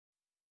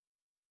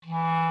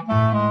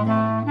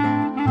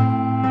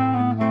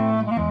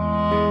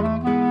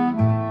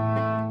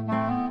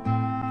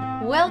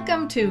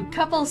Welcome to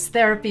Couples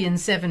Therapy in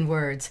 7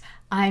 Words.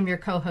 I'm your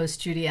co-host,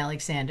 Judy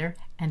Alexander,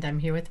 and I'm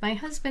here with my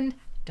husband,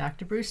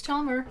 Dr. Bruce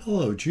Chalmer.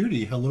 Hello,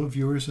 Judy. Hello,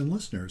 viewers and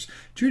listeners.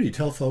 Judy,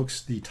 tell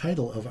folks the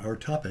title of our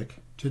topic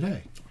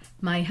today.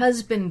 My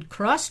husband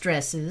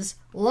cross-dresses,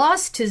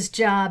 lost his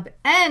job,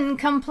 and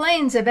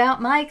complains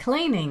about my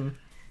cleaning.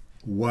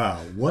 Wow,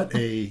 what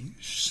a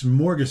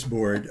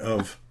smorgasbord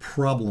of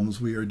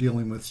problems we are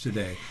dealing with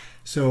today.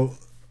 So,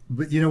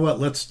 but you know what?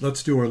 Let's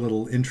do our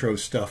little intro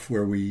stuff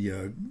where we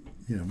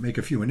make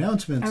a few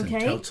announcements and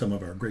tout some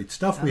of our great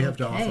stuff we have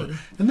to offer,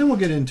 and then we'll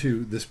get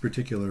into this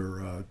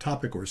particular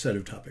topic or set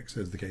of topics,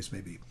 as the case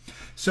may be.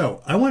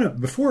 So,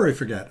 before I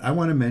forget, I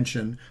want to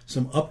mention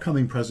some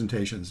upcoming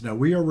presentations. Now,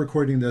 we are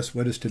recording this.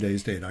 What is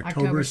today's date?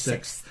 October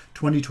 6th,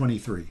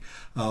 2023.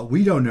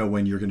 We don't know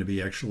when you're going to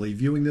be actually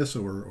viewing this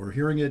or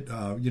hearing it.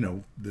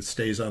 This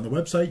stays on the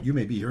website. You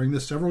may be hearing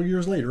this several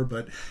years later,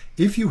 but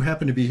if you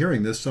happen to be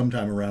hearing this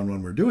sometime around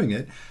when we're doing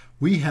it,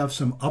 we have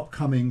some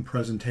upcoming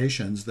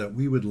presentations that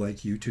we would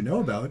like you to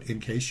know about in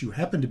case you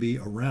happen to be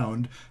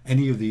around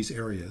any of these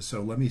areas.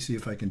 So let me see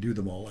if I can do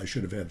them all. I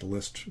should have had the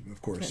list,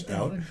 of course,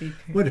 out.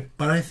 But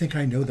I think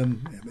I know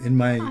them in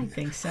my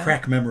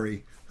crack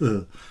memory.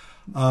 The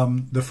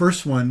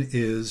first one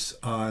is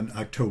on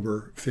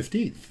October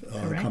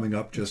 15th, coming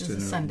up just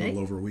in a little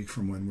over a week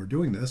from when we're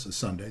doing this, a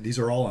Sunday. These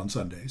are all on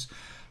Sundays.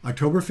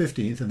 October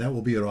 15th, and that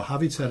will be at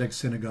Ohavie Tzedek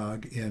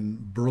Synagogue in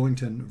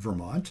Burlington,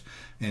 Vermont,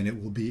 and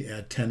it will be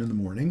at 10 in the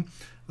morning.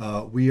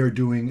 We are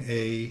doing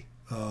a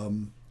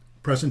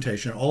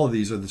presentation. All of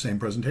these are the same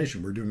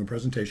presentation. We're doing a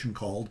presentation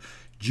called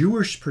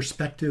Jewish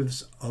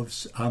Perspectives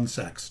on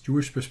Sex,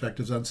 Jewish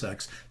Perspectives on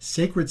Sex,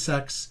 Sacred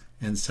Sex,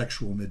 and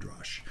Sexual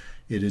Midrash.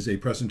 It is a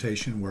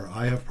presentation where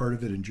I have part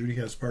of it and Judy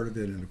has part of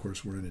it, and of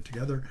course we're in it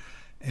together.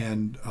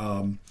 And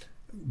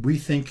we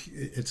think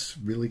it's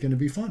really going to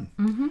be fun.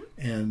 Mm-hmm.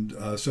 And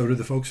so do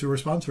the folks who are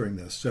sponsoring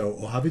this. So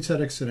Ohavie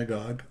Tzedek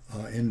Synagogue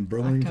in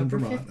Burlington,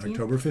 Vermont,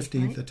 October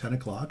 15th at 10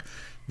 o'clock.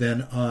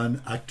 Then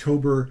on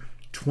October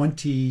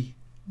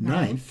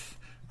 29th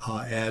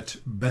at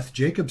Beth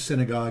Jacobs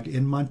Synagogue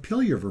in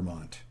Montpelier,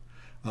 Vermont.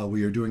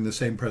 We are doing the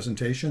same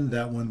presentation.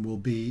 That one will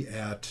be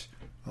at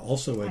 10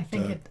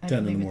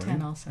 in the morning.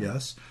 10 also.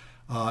 Yes.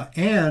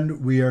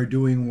 And we are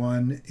doing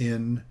one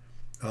in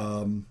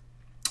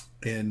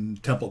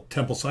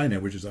Temple Sinai,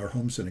 which is our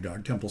home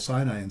synagogue, Temple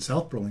Sinai in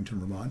South Burlington,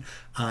 Vermont,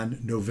 on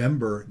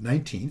November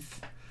 19th.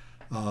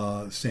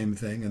 Same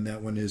thing, and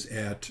that one's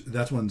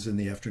in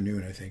the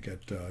afternoon, I think,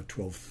 at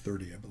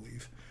 12:30, I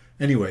believe.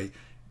 Anyway,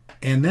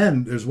 and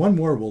then there's one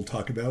more we'll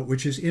talk about,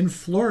 which is in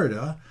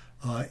Florida,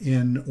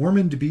 in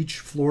Ormond Beach,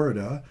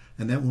 Florida,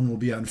 and that one will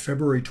be on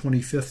February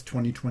 25th,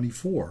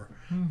 2024.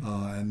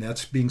 And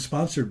that's being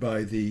sponsored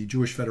by the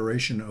Jewish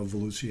Federation of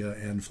Volusia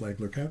and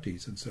Flagler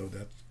counties, and so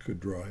that could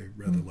draw a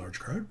rather large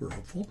crowd, we're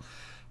hopeful.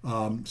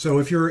 So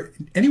if you're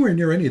anywhere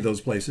near any of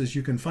those places,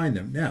 you can find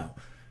them. Now,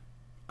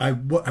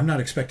 I'm not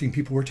expecting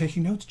people were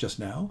taking notes just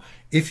now.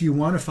 If you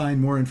want to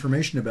find more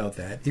information about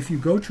that, if you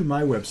go to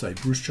my website,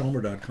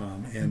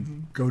 brucechalmer.com,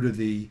 and go to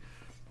the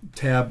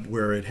tab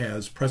where it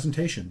has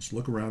presentations,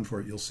 look around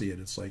for it, you'll see it.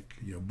 It's like,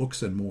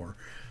 books and more.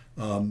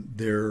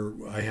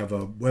 I have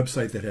a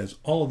website that has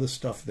all of this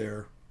stuff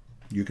there.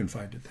 You can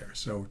find it there.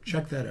 So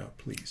check that out,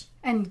 please.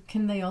 And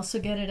can they also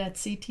get it at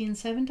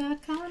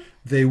ctn7.com?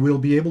 They will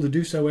be able to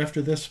do so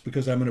after this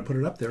because I'm going to put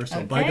it up there.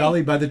 So by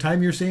golly, by the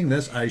time you're seeing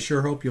this, I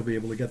sure hope you'll be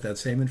able to get that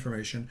same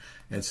information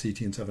at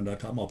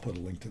ctn7.com. I'll put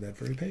a link to that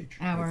very page.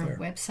 Our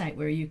website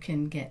where you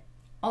can get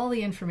all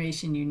the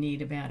information you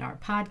need about our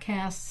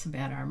podcasts,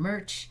 about our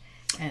merch.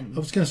 And I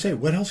was going to say,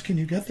 what else can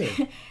you get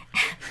there?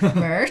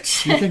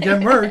 Merch. You can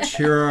get merch.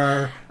 Here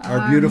are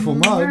our beautiful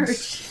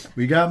mugs.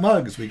 We got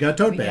mugs. We got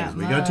tote bags.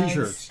 We got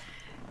T-shirts.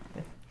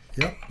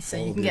 Yep. So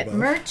you can get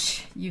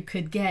merch. You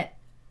could get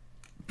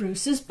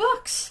Bruce's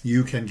books.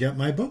 You can get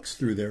my books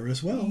through there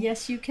as well.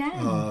 Yes, you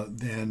can.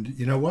 And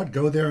you know what?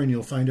 Go there and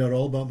you'll find out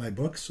all about my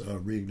books,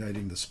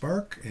 Reigniting the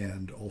Spark,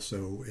 and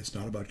also It's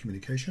Not About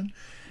Communication.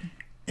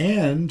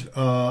 And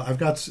I've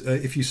got,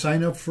 if you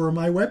sign up for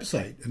my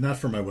website, not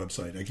for my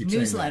website, I keep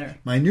saying that.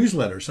 My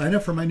newsletter. Sign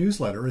up for my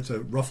newsletter. It's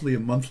roughly a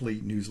monthly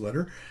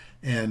newsletter.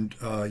 And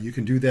you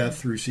can do that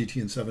through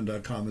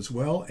ctn7.com as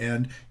well.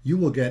 And you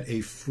will get a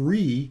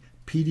free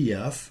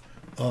PDF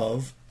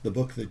of the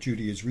book that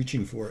Judy is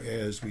reaching for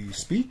as we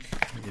speak.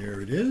 There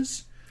it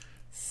is.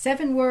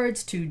 7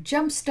 words to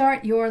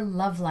jumpstart your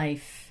love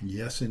life.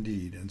 Yes,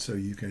 indeed. And so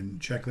you can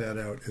check that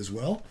out as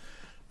well.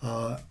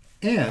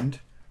 And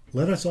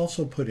let us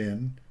also put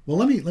in, well,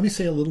 let me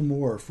say a little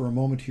more for a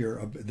moment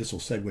here. This will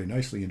segue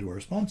nicely into our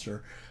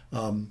sponsor.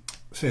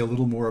 Say a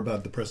little more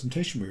about the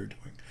presentation we were doing.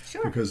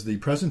 Sure. Because the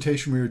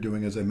presentation we were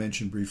doing, as I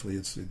mentioned briefly,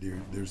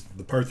 there's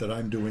the part that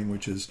I'm doing,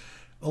 which is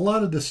a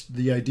lot of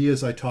the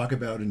ideas I talk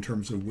about in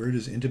terms of where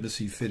does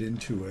intimacy fit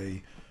into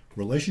a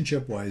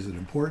relationship, why is it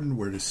important,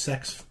 where does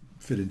sex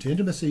fit into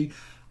intimacy.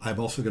 I'm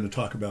also going to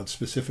talk about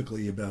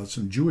specifically about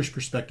some Jewish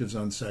perspectives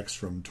on sex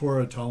from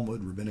Torah,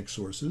 Talmud, rabbinic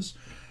sources.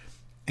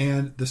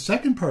 And the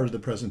second part of the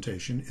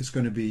presentation is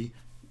going to be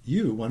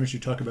you. Why don't you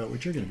talk about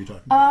what you're going to be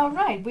talking about? All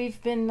right. We've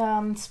been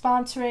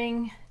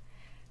sponsoring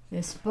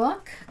this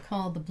book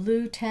called The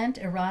Blue Tent,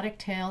 Erotic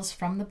Tales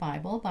from the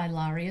Bible by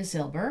Laria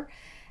Zilber.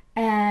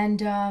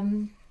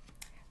 And,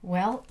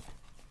 well,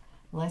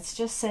 let's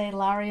just say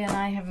Laria and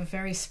I have a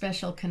very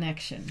special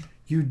connection.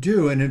 You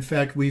do, and in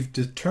fact, we've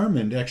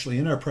determined, actually,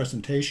 in our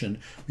presentation,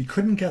 we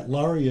couldn't get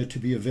Laria to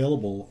be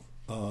available,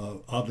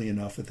 oddly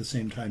enough, at the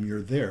same time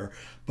you're there.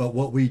 But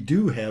what we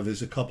do have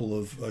is a couple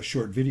of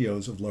short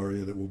videos of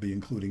Laria that we'll be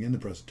including in the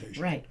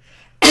presentation. Right.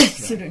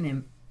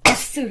 Pseudonym.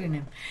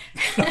 Pseudonym.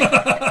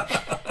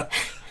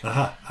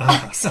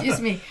 Excuse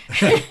me.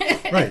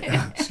 Right.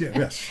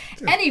 Yes.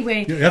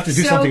 Anyway. You have to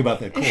do something about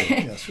that cold.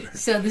 Yes.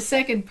 So the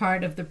second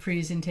part of the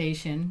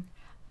presentation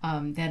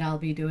that I'll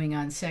be doing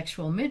on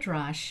sexual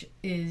midrash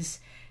is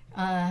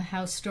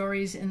how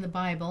stories in the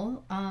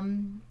Bible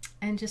and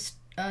just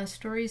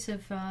stories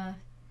of, how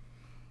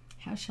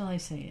shall I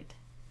say it?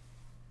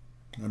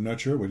 I'm not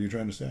sure. What are you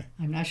trying to say?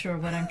 I'm not sure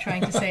what I'm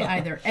trying to say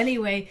either.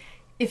 Anyway,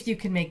 if you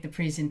can make the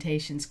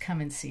presentations,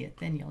 come and see it.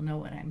 Then you'll know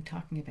what I'm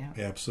talking about.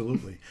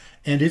 Absolutely.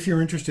 And if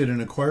you're interested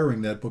in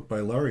acquiring that book by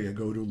Laria,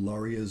 go to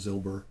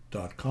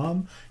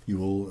lariazilber.com. You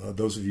will,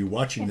 those of you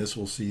watching this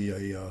will see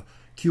a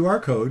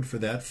QR code for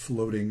that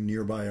floating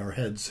nearby our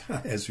heads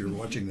as you're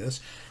watching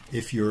this.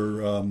 If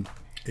you're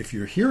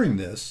hearing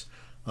this,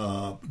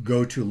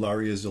 go to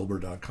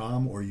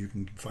lariazilber.com, or you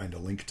can find a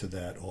link to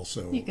that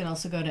also. You can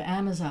also go to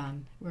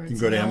Amazon, where it's you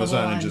can go to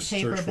Amazon and just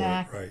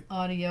paperback, search for it. Right.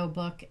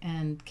 audiobook,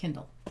 and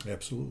Kindle.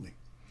 Absolutely.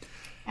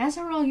 As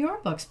are all your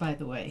books, by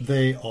the way.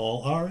 They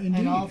all are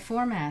indeed. In all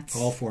formats.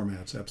 All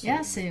formats, absolutely.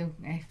 Yeah, so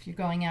if you're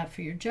going out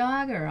for your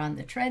jog or on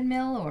the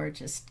treadmill or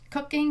just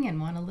cooking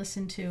and want to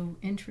listen to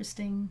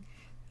interesting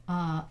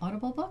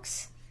Audible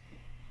books,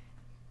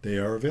 they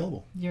are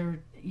available. You're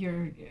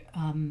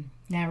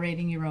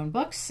narrating your own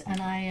books, and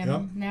I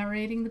am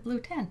narrating The Blue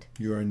Tent.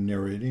 You are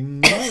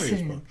narrating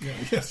Laria's book.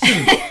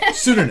 Yeah,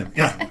 pseudonym.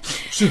 Yeah,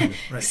 pseudonym.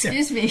 Right.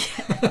 Excuse me.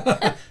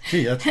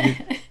 Gee,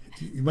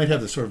 you might have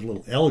this sort of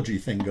little allergy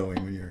thing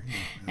going when you're.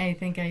 I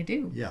think I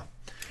do. Yeah.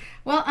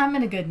 Well, I'm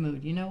in a good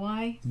mood. You know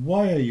why?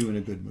 Why are you in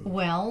a good mood?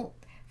 Well,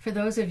 for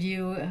those of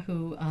you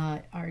who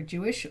are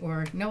Jewish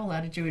or know a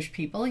lot of Jewish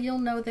people, you'll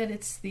know that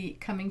it's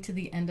coming to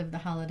the end of the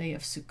holiday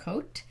of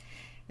Sukkot,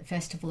 the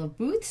Festival of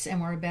Booths,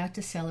 and we're about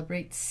to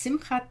celebrate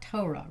Simchat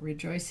Torah,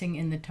 rejoicing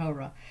in the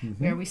Torah,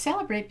 where we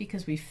celebrate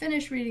because we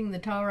finished reading the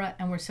Torah,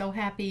 and we're so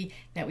happy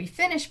that we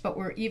finished, but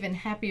we're even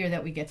happier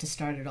that we get to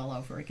start it all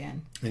over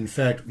again. In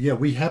fact,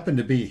 we happen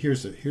to be,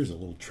 here's a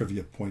little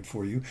trivia point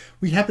for you,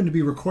 we happen to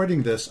be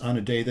recording this on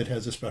a day that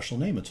has a special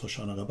name. It's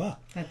Hoshana Rabbah.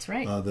 That's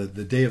right.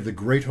 The day of the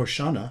Great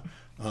Hoshana.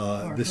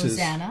 Or this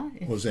Hosanna,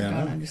 is if Hosanna, you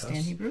don't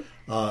understand Hebrew.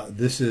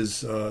 This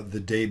is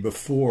the day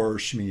before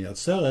Shmini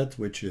Atzeret,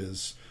 which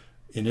is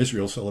in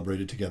Israel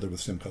celebrated together with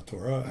Simchat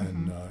Torah,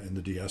 and in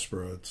the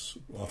diaspora it's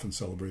often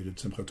celebrated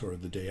Simchat Torah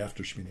the day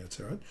after Shmini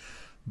Atzeret.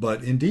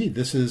 But indeed,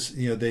 this is,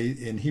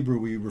 in Hebrew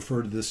we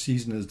refer to this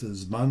season as the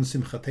Zman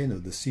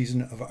Simchatenu, the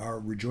season of our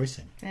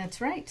rejoicing.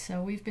 That's right.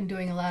 So we've been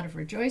doing a lot of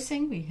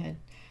rejoicing. We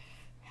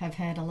have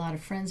had a lot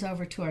of friends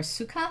over to our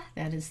sukkah.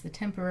 That is the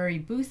temporary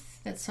booth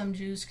that some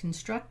Jews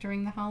construct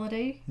during the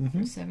holiday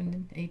for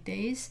 7 to 8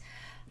 days,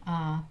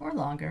 or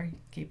longer.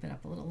 Keep it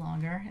up a little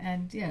longer.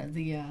 And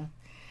the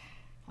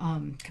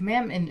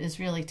commandment is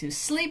really to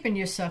sleep in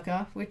your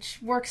sukkah, which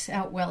works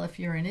out well if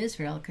you're in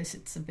Israel because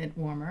it's a bit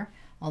warmer.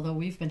 Although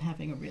we've been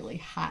having a really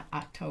hot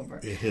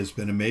October. It has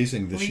been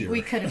amazing this year.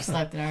 We could have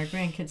slept, and our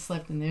grandkids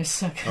slept in their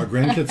sukkah. Our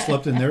grandkids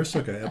slept in their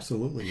sukkah,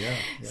 absolutely, yeah.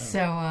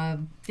 So,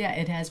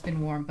 it has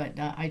been warm, but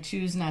I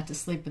choose not to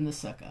sleep in the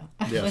sukkah.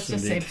 Yes, let's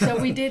just indeed. say. So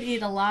we did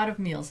eat a lot of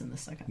meals in the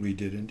sukkah. We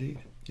did indeed.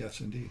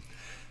 Yes, indeed.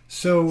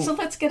 So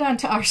let's get on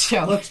to our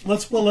show.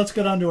 Let's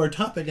get on to our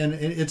topic, and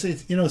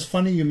it's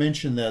funny you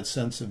mentioned that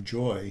sense of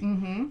joy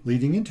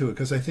leading into it,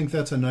 because I think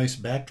that's a nice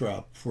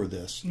backdrop for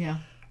this. Yeah.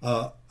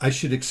 I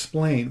should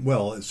explain.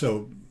 Well,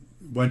 so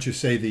why don't you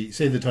say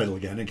the title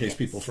again in case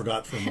people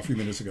forgot from a few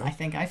minutes ago? I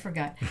think I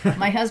forgot.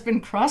 My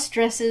husband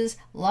cross-dresses,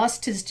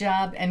 lost his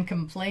job, and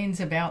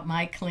complains about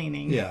my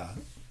cleaning. Yeah.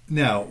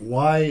 Now,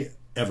 why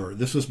ever?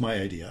 This was my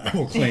idea. I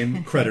will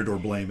claim credit or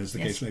blame, as the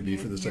case may be,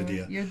 for this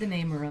idea. You're the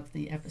namer of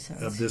the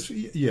episodes. Of this,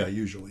 yeah,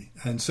 usually.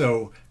 And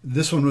so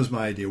this one was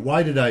my idea.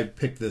 Why did I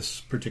pick this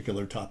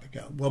particular topic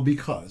out? Well,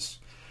 because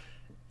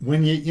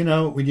when you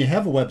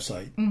have a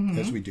website,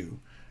 as we do,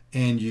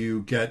 and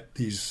you get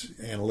these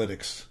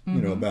analytics,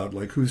 about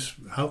like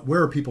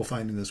where are people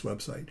finding this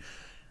website?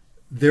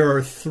 There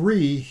are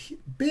three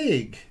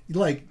big,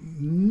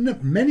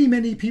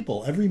 many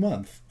people every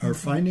month are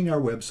finding our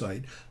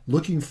website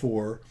looking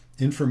for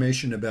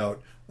information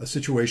about a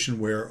situation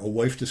where a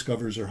wife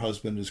discovers her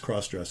husband is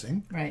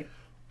cross-dressing. Right.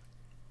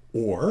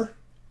 Or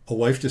a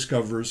wife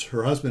discovers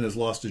her husband has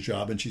lost a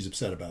job and she's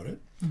upset about it.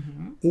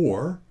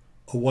 Or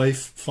a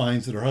wife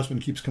finds that her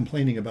husband keeps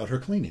complaining about her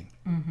cleaning.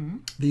 Mm-hmm.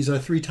 These are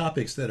three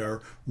topics that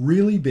are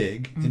really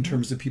big in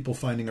terms of people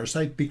finding our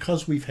site,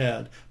 because we've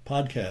had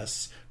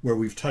podcasts where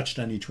we've touched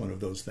on each one of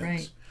those things.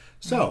 Right.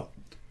 So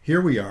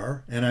here we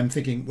are, and I'm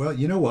thinking, well,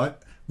 you know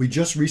what? We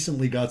just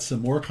recently got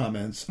some more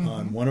comments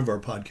on one of our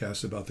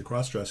podcasts about the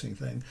cross-dressing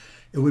thing.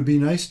 It would be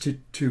nice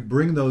to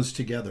bring those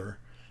together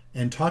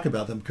and talk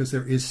about them, because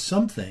there is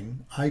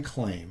something, I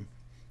claim,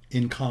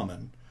 in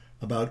common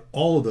about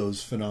all of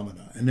those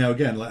phenomena. And now,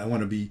 again, I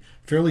want to be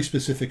fairly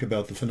specific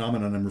about the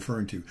phenomenon I'm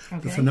referring to.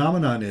 Okay. The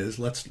phenomenon is,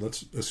 let's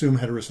assume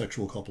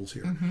heterosexual couples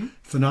here.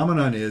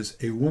 Phenomenon is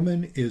a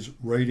woman is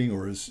writing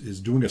or is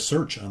doing a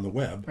search on the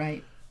web,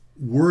 Right.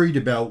 worried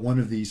about one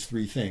of these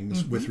three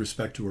things with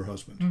respect to her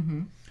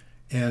husband.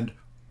 And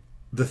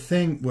the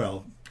thing,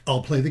 well,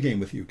 I'll play the game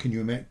with you.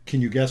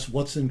 Can you guess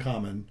what's in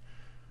common?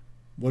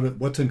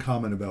 What's in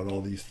common about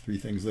all these three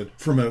things? That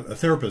from a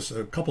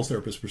couples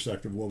therapist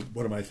perspective,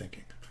 what am I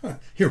thinking?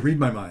 Here, read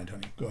my mind,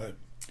 honey. Go ahead.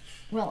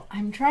 Well,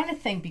 I'm trying to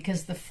think,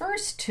 because the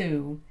first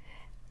two,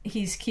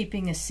 he's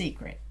keeping a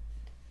secret.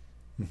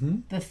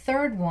 The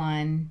third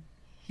one,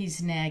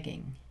 he's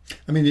nagging.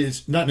 I mean,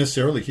 it's not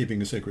necessarily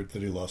keeping a secret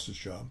that he lost his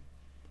job.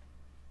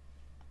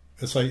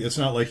 It's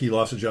not like he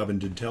lost a job and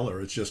didn't tell her.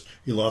 It's just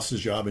he lost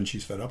his job and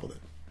she's fed up with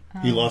it.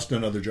 He lost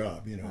another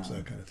job, it's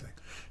that kind of thing.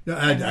 No,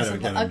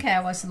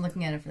 I wasn't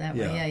looking at it for that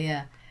way.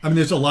 Yeah. I mean,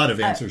 there's a lot of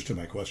answers to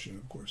my question,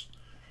 of course.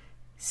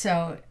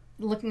 So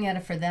looking at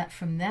it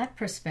from that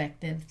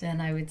perspective,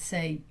 then I would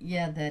say,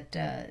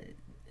 that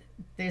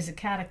there's a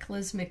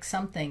cataclysmic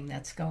something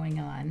that's going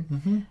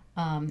on,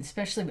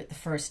 especially with the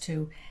first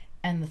two.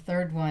 And the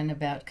third one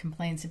about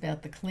complaints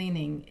about the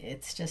cleaning,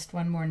 it's just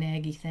one more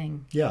naggy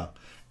thing. Yeah.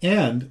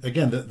 And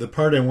again, the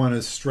part I want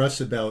to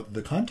stress about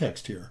the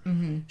context here,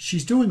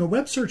 she's doing a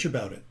web search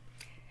about it.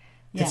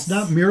 Yes. It's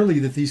not merely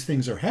that these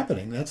things are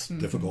happening. That's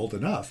difficult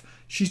enough.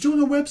 She's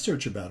doing a web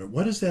search about it.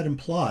 What does that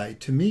imply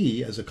to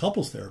me as a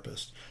couples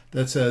therapist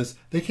that says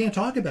they can't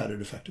talk about it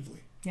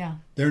effectively? Yeah.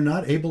 They're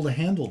not able to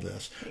handle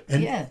this.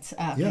 And it's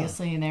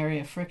obviously an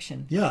area of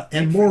friction. Yeah.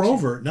 And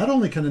moreover, not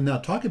only can they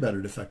not talk about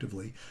it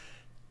effectively,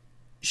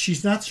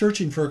 she's not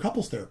searching for a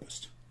couples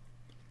therapist.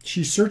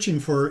 She's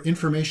searching for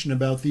information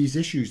about these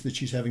issues that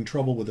she's having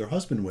trouble with her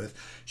husband with.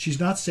 She's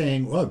not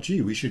saying, oh, gee,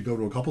 we should go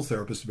to a couples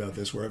therapist about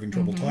this. We're having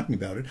trouble talking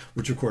about it,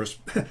 which, of course,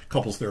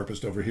 couples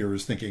therapist over here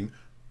is thinking,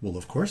 well,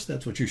 of course,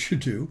 that's what you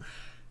should do.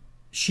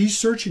 She's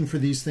searching for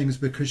these things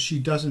because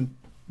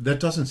that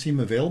doesn't seem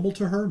available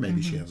to her.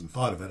 Maybe she hasn't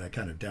thought of it. I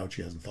kind of doubt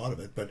she hasn't thought of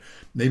it, but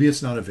maybe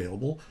it's not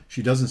available.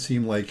 She doesn't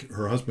seem like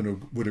her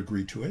husband would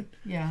agree to it.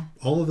 Yeah.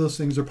 All of those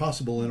things are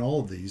possible in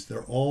all of these.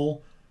 They're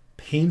all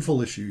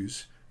painful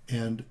issues,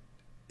 and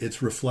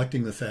it's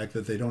reflecting the fact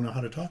that they don't know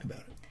how to talk about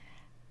it.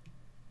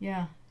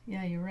 Yeah,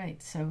 you're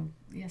right. So,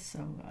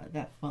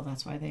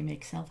 that's why they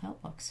make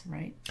self-help books,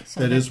 right? So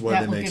that is why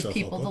they will make give self-help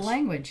people books. the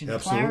language and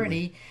Absolutely.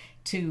 clarity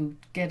to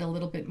get a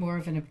little bit more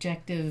of an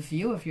objective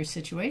view of your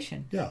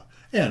situation. Yeah.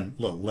 And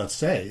let's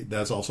say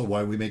that's also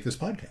why we make this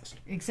podcast.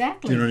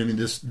 Exactly. Do you know what I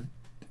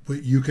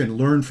mean? You can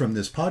learn from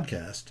this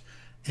podcast.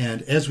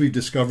 And as we've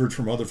discovered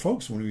from other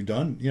folks when we've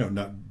done,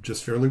 not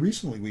just fairly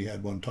recently, we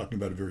had one talking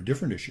about a very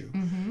different issue.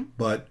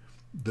 But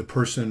the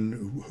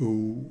person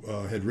who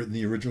had written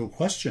the original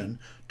question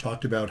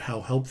talked about how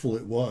helpful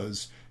it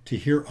was to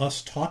hear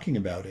us talking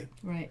about it.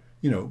 Right.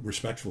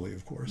 Respectfully,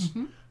 of course.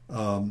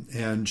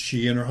 And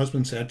she and her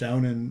husband sat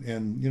down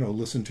and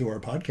listened to our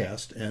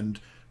podcast and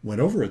went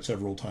over it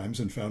several times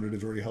and found it a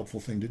very helpful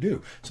thing to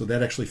do. So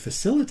that actually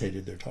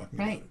facilitated their talking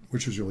about it,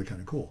 which was really kind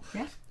of cool.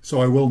 Yeah.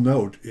 So I will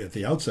note at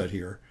the outset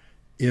here,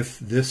 if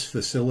this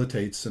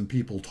facilitates some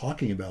people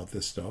talking about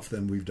this stuff,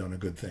 then we've done a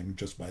good thing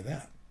just by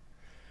that.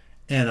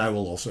 And I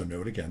will also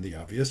note, again, the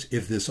obvious,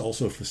 if this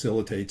also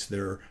facilitates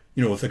their,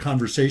 if the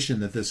conversation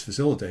that this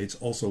facilitates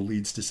also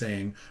leads to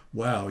saying,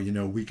 wow,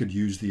 we could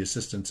use the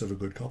assistance of a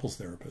good couples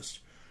therapist,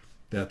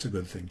 that's a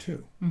good thing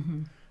too.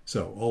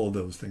 So all of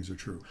those things are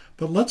true.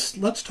 But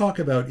let's talk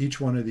about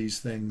each one of these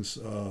things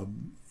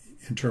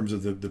in terms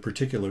of the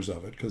particulars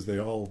of it, because they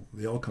all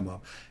come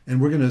up. And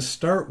we're going to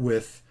start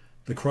with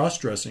the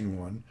cross-dressing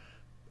one.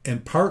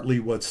 And partly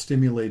what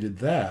stimulated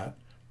that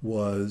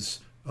was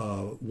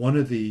one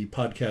of the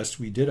podcasts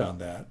we did on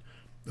that,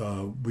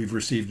 we've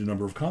received a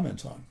number of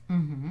comments on.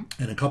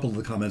 And a couple of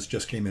the comments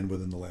just came in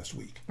within the last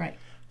week. Right.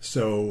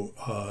 So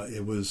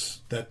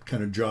that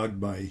kind of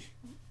jogged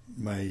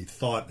my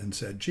thought and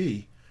said,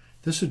 gee,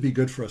 this would be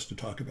good for us to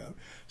talk about.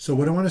 So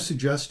what I want to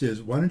suggest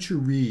is, why don't you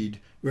read,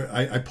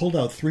 I pulled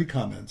out 3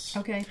 comments.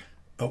 Okay.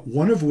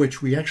 One of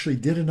which we actually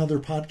did another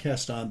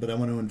podcast on, but I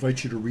want to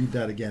invite you to read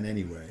that again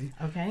anyway.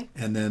 Okay.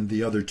 And then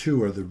the other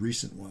 2 are the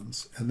recent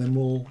ones. And then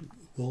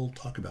we'll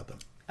talk about them.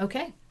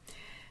 Okay.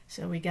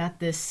 So we got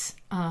this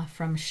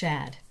from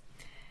Shad.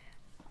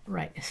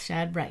 Right.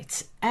 Shad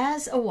writes,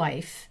 as a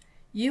wife,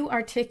 you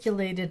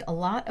articulated a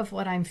lot of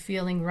what I'm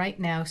feeling right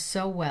now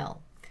so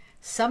well.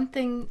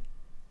 Something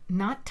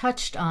not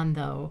touched on,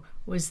 though,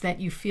 was that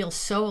you feel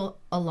so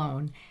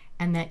alone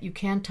and that you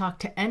can't talk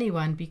to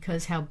anyone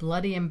because how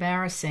bloody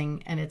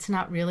embarrassing, and it's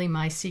not really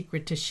my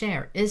secret to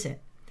share, is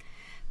it?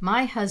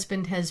 My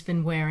husband has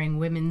been wearing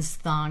women's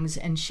thongs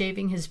and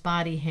shaving his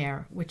body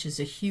hair, which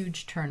is a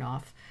huge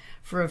turnoff,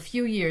 for a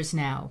few years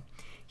now.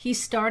 He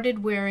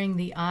started wearing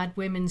the odd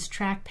women's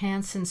track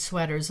pants and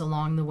sweaters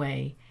along the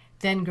way,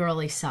 then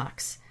girly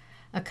socks.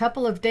 A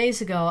couple of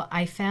days ago,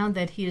 I found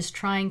that he is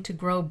trying to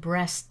grow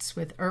breasts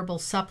with herbal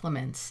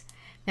supplements.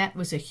 That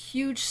was a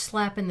huge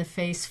slap in the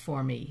face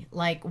for me.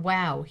 Like,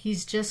 wow,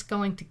 he's just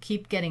going to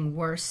keep getting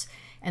worse,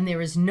 and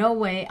there is no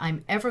way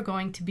I'm ever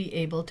going to be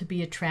able to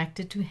be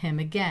attracted to him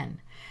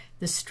again.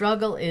 The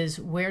struggle is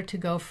where to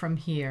go from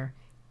here.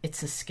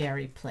 It's a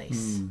scary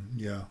place.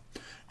 Yeah.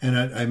 And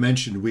I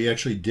mentioned we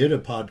actually did a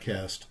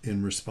podcast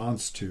in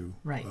response to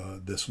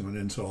this one,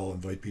 and so I'll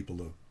invite people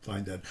to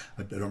find that.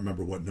 I don't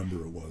remember what number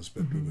it was,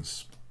 but it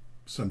was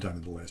sometime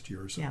in the last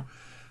year or so. Yeah.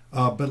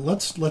 But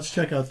let's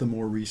check out the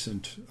more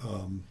recent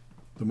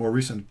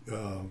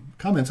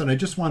comments, and I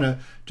just want to,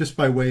 just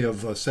by way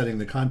of setting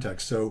the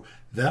context. So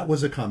that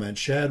was a comment.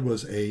 Shad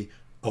was a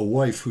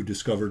wife who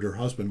discovered her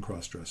husband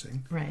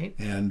cross-dressing, right,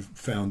 and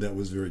found that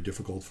was very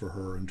difficult for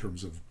her in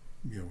terms of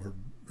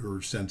her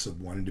sense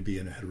of wanting to be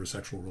in a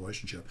heterosexual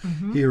relationship.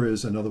 Here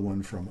is another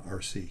one from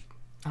RC.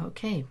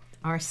 Okay,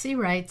 RC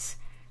writes,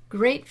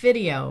 "Great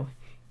video.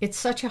 It's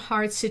such a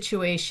hard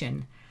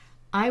situation.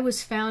 I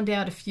was found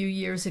out a few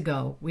years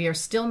ago. We are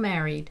still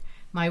married.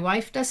 My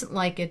wife doesn't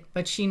like it,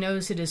 but she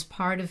knows it is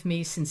part of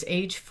me since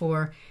age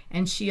 4,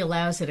 and she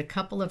allows it a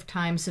couple of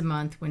times a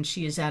month when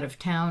she is out of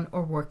town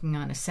or working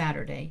on a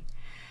Saturday.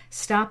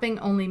 Stopping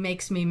only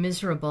makes me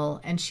miserable,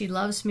 and she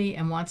loves me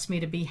and wants me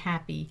to be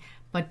happy,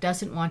 but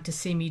doesn't want to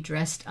see me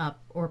dressed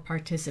up or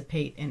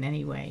participate in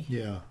any way."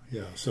 Yeah.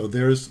 So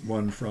there's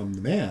one from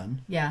the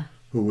man. Yeah.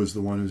 Who was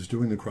the one who's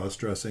doing the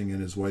cross-dressing,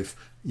 and his wife,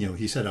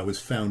 he said, I was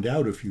found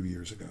out a few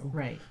years ago.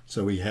 Right.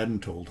 So he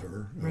hadn't told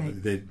her.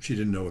 Right. She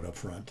didn't know it up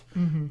front.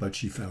 But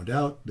she found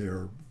out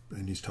there,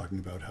 and he's talking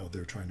about how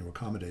they're trying to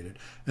accommodate it.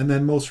 And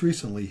then most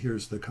recently,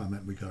 here's the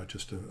comment we got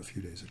just a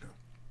few days ago.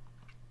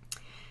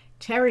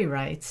 Terry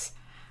writes,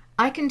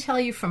 "I can tell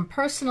you from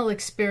personal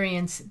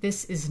experience,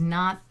 this is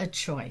not a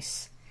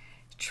choice.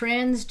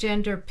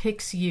 Transgender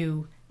picks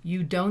you.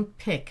 You don't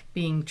pick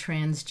being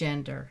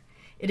transgender.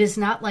 It is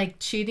not like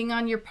cheating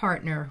on your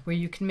partner where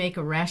you can make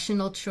a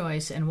rational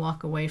choice and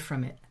walk away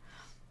from it.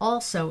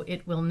 Also,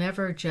 it will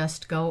never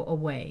just go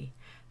away.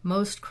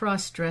 Most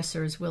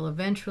cross-dressers will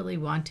eventually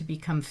want to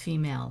become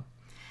female.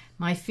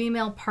 My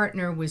female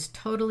partner was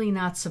totally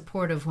not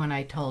supportive when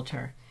I told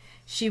her.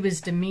 She was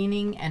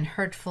demeaning and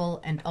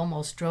hurtful and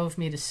almost drove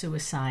me to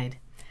suicide.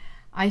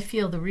 I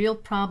feel the real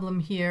problem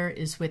here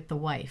is with the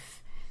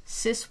wife.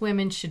 Cis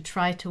women should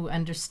try to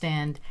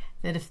understand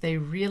that if they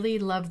really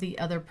love the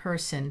other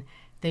person,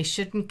 they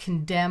shouldn't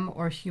condemn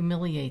or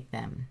humiliate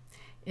them.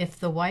 If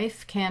the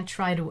wife can't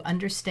try to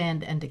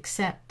understand and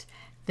accept,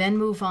 then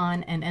move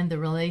on and end the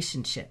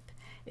relationship.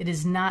 It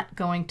is not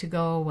going to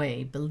go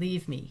away,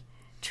 believe me.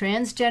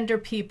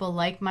 Transgender people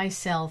like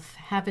myself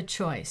have a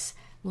choice.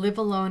 Live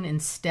alone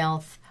in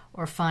stealth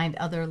or find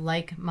other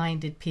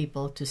like-minded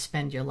people to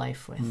spend your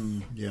life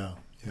with." Yeah.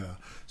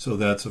 So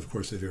that's, of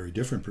course, a very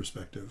different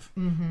perspective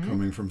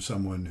coming from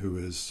someone who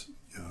is,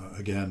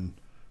 again,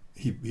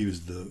 he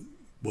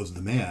was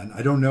the man.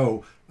 I don't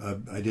know.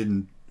 I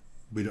don't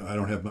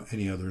have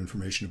any other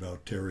information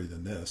about Terry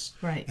than this.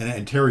 Right.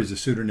 And Terry's a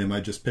pseudonym. I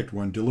just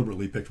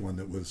deliberately picked one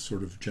that was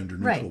sort of gender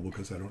neutral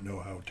because I don't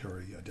know how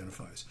Terry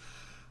identifies.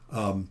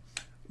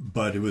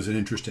 But it was an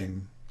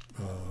interesting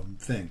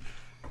thing.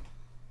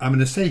 I'm going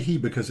to say he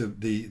because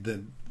of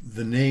the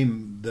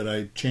name that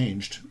I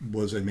changed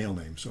was a male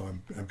name, so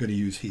I'm going to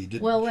use he.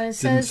 When it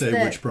says didn't say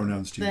that, which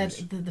pronouns to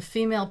use. The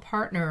female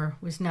partner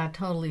was not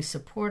totally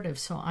supportive,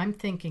 so I'm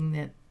thinking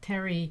that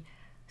Terry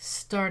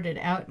started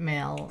out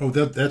male. Oh,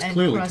 that's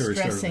clearly Terry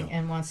started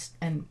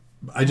out.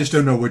 I just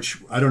don't know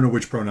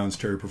which pronouns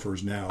Terry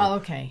prefers now. Oh,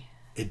 okay.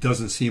 It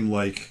doesn't seem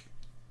like.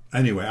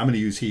 Anyway, I'm going to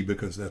use he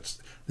because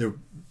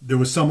there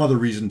was some other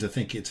reason to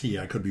think it's he.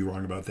 I could be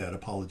wrong about that.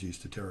 Apologies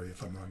to Terry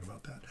if I'm wrong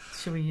about that.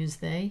 Should we use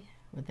they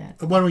with that?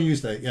 Why don't we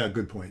use they? Yeah,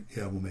 good point.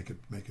 Yeah, we'll make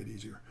it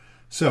easier.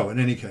 So, in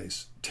any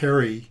case,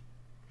 Terry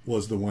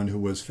was the one who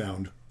was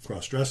found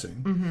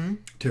cross-dressing.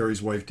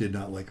 Terry's wife did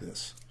not like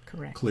this.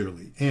 Correct.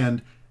 Clearly.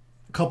 And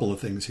a couple of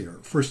things here.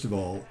 First of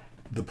all,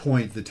 the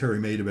point that Terry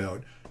made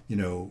about,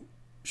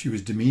 she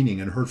was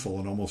demeaning and hurtful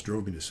and almost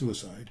drove me to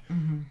suicide.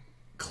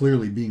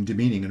 Clearly being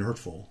demeaning and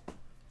hurtful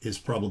is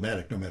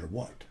problematic no matter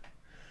what.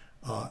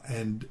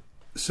 And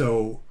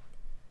so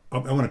I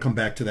want to come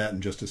back to that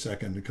in just a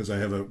second because I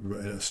have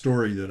a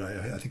story that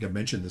I think I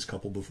mentioned this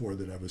couple before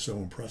that I was so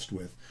impressed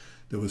with.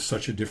 There was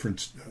such a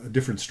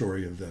different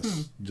story of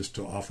this, just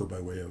to offer by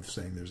way of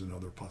saying there's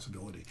another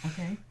possibility.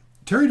 Okay.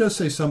 Terry does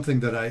say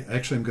something that I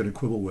actually am going to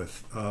quibble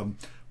with,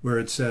 where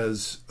it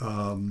says,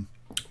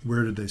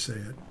 where did they say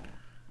it?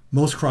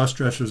 Most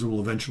cross-dressers will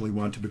eventually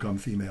want to become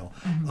female.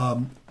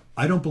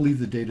 I don't believe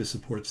the data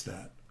supports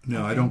that.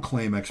 No, Okay. I don't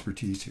claim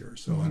expertise here,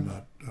 so I'm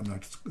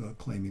not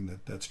claiming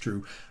that that's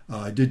true.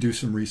 I did do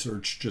some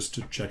research just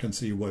to check and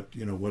see what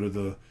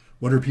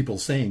are people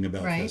saying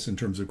about Right. this in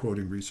terms of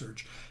quoting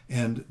research.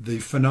 And the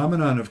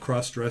phenomenon of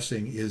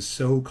cross-dressing is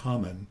so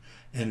common,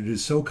 and it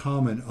is so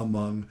common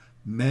among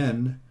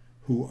men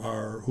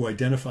who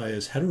identify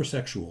as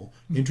heterosexual,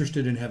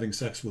 interested in having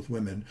sex with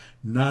women,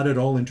 not at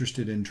all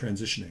interested in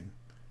transitioning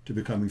to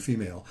becoming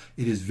female.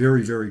 It is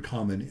very, very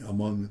common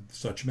among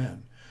such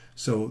men.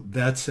 So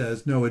that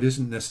says, no, it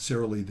isn't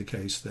necessarily the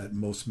case that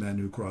most men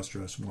who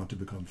cross-dress want to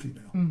become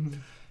female.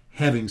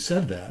 Having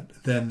said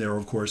that, then there are,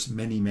 of course,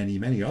 many, many,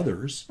 many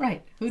others,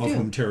 Right. Who of do?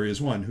 whom Terry is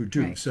one, who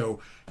do. Right.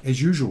 So,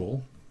 as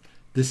usual,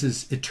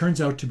 it turns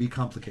out to be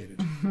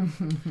complicated.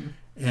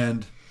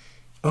 And,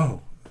 I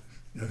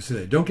was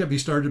saying, don't get me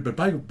started, but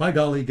by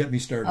golly, get me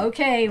started.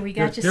 Okay, we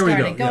got you There we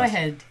started. go, Go yes.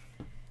 ahead.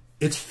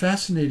 It's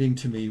fascinating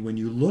to me when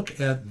you look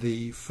at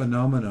the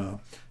phenomena.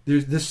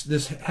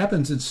 This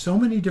happens in so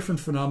many different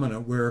phenomena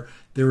where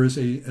there is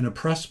an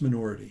oppressed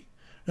minority.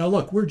 Now,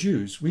 look, we're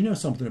Jews. We know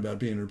something about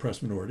being an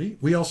oppressed minority.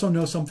 We also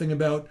know something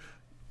about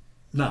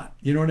not.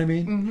 You know what I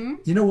mean? Mm-hmm.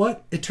 You know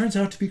what? It turns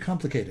out to be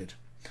complicated.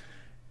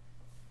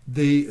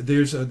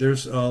 There's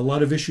a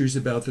lot of issues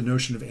about the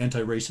notion of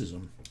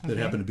anti-racism that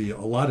happen to be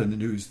a lot in the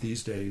news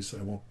these days.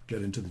 I won't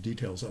get into the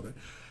details of it,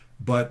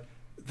 but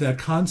that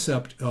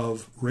concept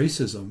of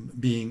racism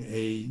being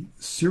a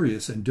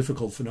serious and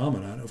difficult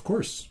phenomenon, of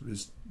course,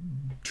 is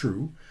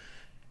true.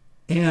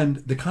 And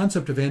the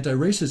concept of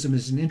anti-racism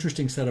is an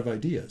interesting set of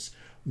ideas.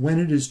 When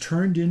it is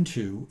turned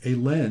into a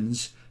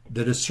lens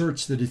that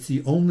asserts that it's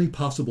the only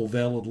possible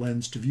valid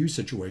lens to view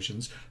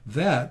situations,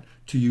 that,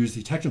 to use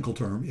the technical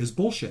term, is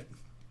bullshit.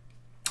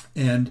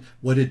 And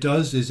what it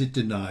does is it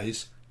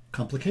denies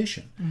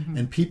complication.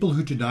 And people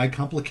who deny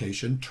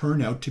complication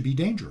turn out to be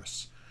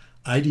dangerous.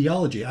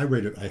 Ideology, I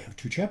have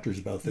 2 chapters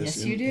about this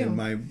Yes, you do. in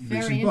my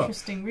Very recent book.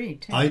 interesting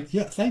read, too.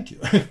 Thank you.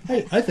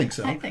 I think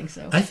so. I think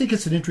so. I think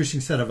it's an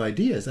interesting set of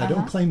ideas. I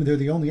don't claim they're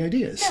the only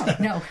ideas.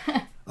 No.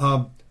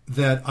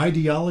 That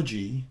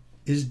ideology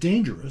is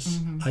dangerous.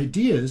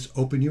 Ideas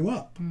open you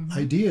up.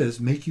 Ideas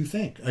make you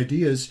think.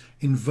 Ideas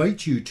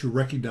invite you to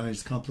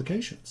recognize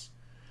complications.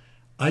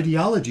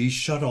 Ideologies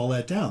shut all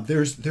that down.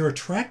 They're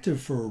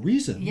attractive for a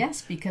reason.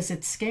 Yes, because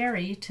it's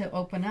scary to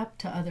open up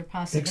to other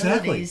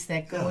possibilities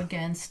that go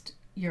against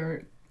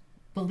your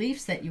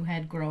beliefs that you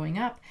had growing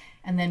up,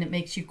 and then it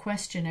makes you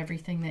question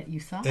everything that you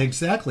thought.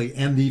 Exactly.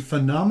 And the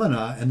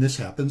phenomena, and this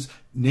happens,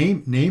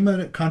 name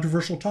a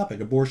controversial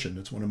topic, abortion.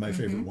 It's one of my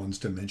favorite ones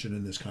to mention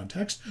in this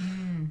context.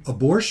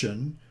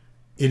 Abortion,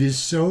 it is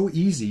so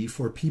easy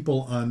for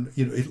people on,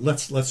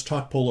 let's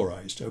talk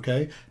polarized,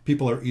 okay?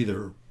 People are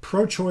either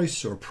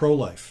pro-choice or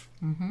pro-life.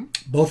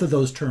 Both of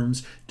those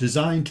terms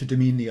designed to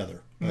demean the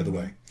other, by the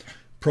way.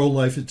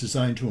 Pro-life is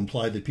designed to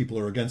imply that people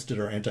are against it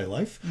are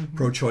anti-life.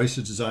 Pro-choice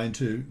is designed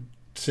to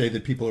say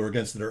that people are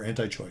against it are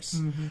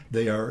anti-choice.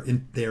 They are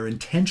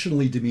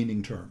intentionally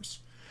demeaning terms.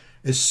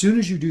 As soon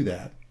as you do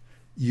that,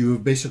 you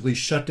have basically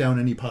shut down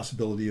any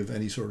possibility of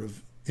any sort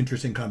of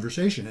interesting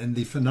conversation. And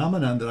the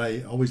phenomenon that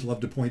I always love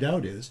to point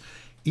out is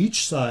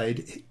each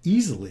side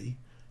easily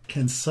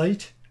can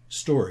cite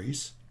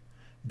stories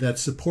that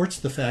supports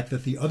the fact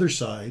that the other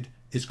side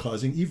is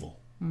causing evil.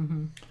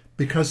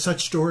 Because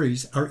such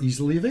stories are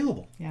easily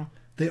available. Yeah.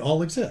 They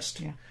all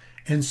exist. Yeah.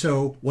 And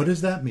so what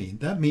does that mean?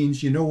 That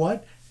means, you know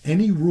what?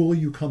 Any rule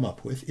you come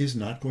up with is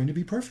not going to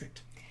be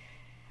perfect.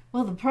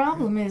 Well, the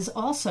problem is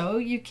also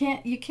you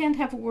can't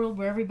have a world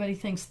where everybody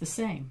thinks the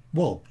same.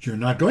 Well, you're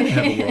not going to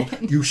have a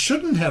world. You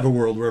shouldn't have a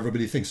world where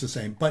everybody thinks the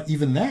same. But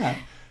even that,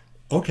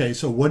 okay,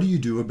 so what do you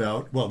do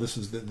about, well, this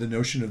is the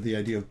notion of the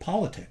idea of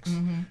politics.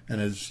 And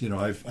as you know,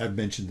 I've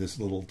mentioned this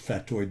little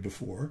factoid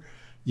before.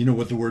 You know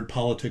what the word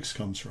politics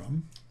comes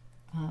from?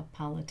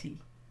 Polity.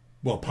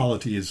 Well,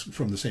 polity is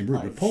from the same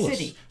root, but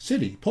polis.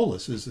 City.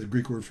 Polis is the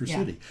Greek word for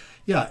city.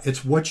 Yeah,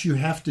 it's what you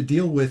have to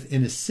deal with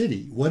in a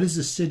city. What is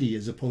a city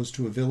as opposed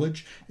to a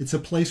village? It's a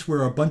place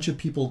where a bunch of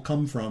people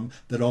come from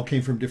that all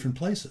came from different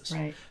places.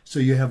 Right. So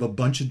you have a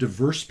bunch of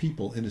diverse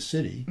people in a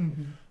city,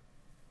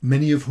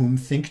 many of whom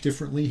think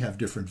differently, have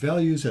different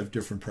values, have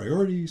different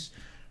priorities,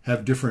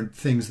 have different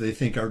things they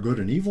think are good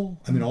and evil.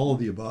 I mean, all of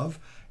the above.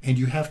 And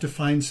you have to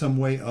find some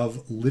way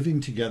of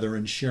living together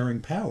and sharing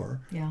power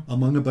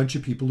among a bunch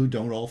of people who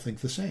don't all think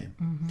the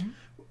same.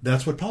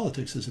 That's what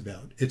politics is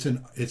about. It's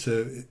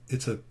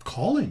a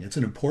calling. It's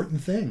an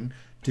important thing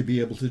to be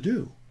able to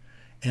do.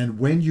 And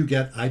when you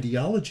get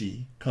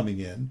ideology coming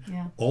in,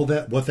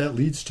 what that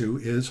leads to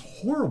is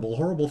horrible,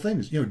 horrible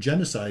things. You know,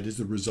 genocide is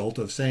the result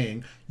of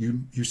saying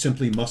you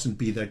simply mustn't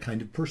be that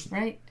kind of person.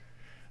 Right.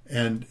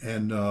 And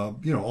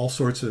you know, all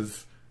sorts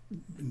of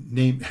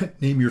name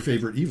your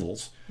favorite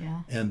evils.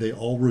 Yeah. And they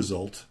all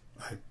result,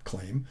 I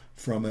claim,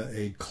 from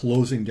a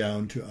closing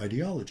down to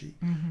ideology.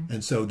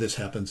 And so this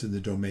happens in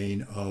the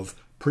domain of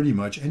pretty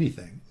much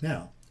anything.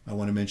 Now, I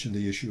want to mention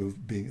the issue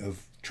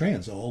of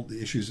trans, all the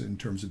issues in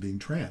terms of being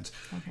trans.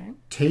 Okay.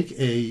 Take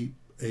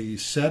a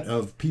set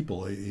of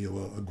people,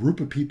 a group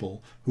of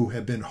people who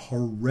have been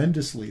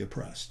horrendously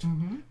oppressed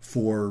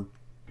for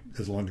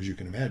as long as you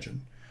can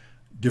imagine,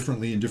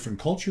 differently in different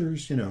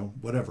cultures,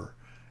 whatever.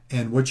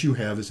 And what you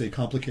have is a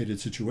complicated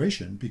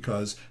situation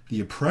because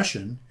the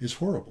oppression is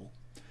horrible.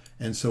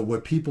 And so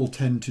what people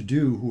tend to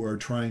do who are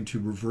trying to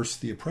reverse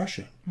the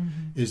oppression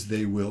is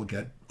they will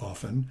get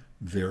often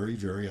very,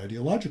 very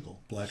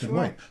ideological, black and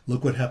white.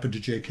 Look what happened to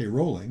J.K.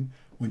 Rowling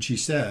when she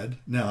said,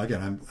 now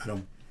again,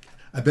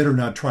 I better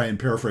not try and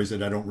paraphrase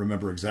it. I don't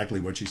remember exactly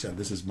what she said.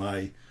 This is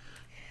what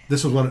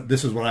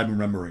I'm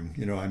remembering.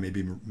 I may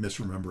be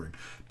misremembering.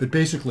 But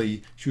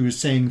basically, she was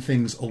saying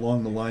things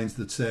along the lines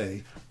that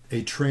say,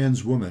 a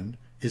trans woman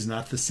is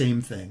not the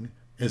same thing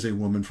as a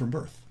woman from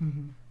birth.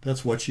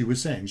 That's what she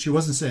was saying. She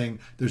wasn't saying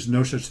there's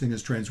no such thing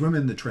as trans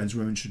women, that trans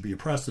women should be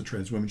oppressed, that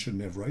trans women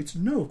shouldn't have rights.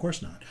 No, of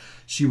course not.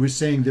 She was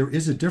saying there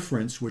is a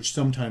difference which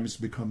sometimes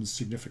becomes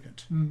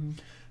significant.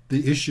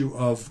 The issue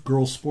of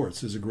girls'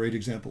 sports is a great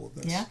example of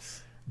this.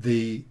 Yes.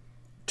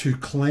 To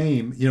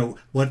claim,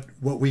 what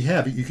we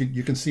have,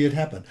 you can see it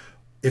happen.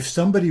 If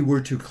somebody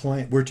were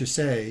to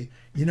say,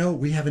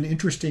 we have an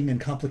interesting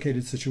and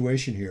complicated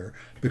situation here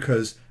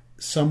because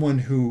someone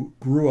who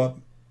grew up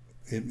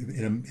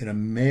in a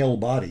male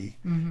body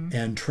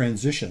and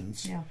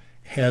transitions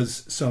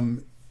has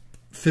some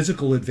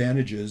physical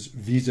advantages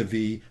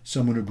vis-a-vis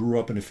someone who grew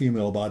up in a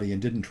female body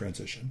and didn't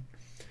transition.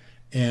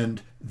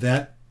 And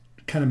that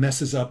kind of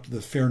messes up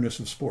the fairness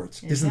of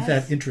sports. Isn't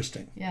that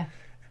interesting? Yeah.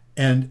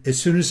 And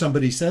as soon as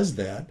somebody says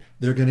that,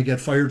 they're going to get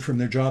fired from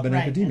their job in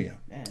academia.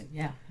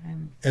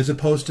 As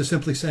opposed to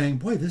simply saying,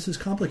 boy, this is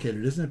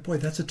complicated, isn't it? Boy,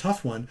 that's a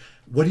tough one.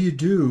 What do you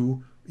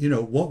do?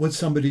 What would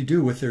somebody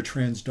do with their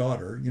trans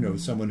daughter,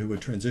 someone who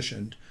had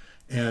transitioned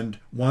and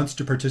wants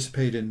to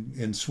participate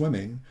in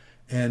swimming?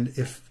 And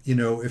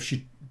if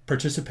she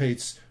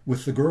participates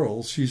with the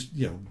girls, she's,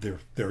 there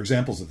are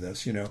examples of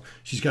this,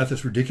 she's got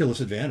this ridiculous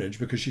advantage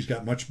because she's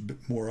got much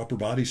more upper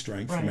body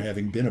strength from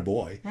having been a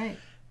boy. Right.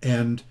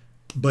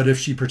 But if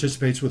she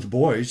participates with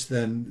boys,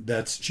 then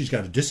she's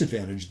got a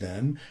disadvantage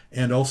then.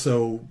 And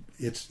also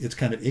it's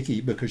kind of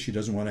icky because she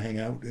doesn't want to hang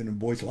out in a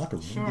boys' locker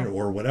room,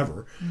 or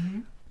whatever.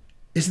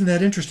 Isn't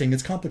that interesting?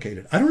 It's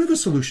complicated. I don't have a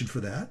solution for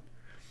that.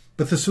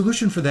 But the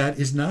solution for that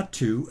is not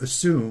to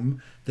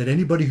assume that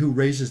anybody who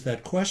raises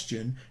that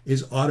question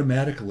is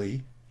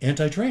automatically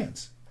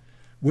anti-trans,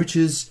 which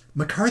is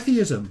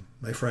McCarthyism,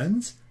 my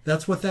friends.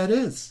 That's what that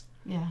is.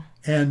 Yeah.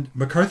 And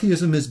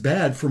McCarthyism is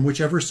bad from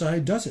whichever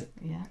side does it.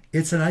 Yeah.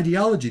 It's an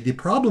ideology. The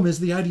problem is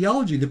the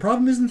ideology. The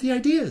problem isn't the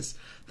ideas.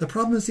 The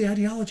problem is the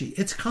ideology.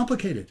 It's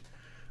complicated.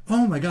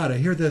 Oh my God, I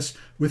hear this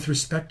with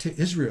respect to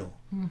Israel.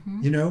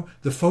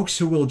 The folks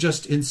who will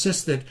just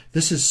insist that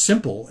this is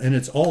simple and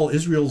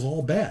Israel's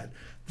all bad.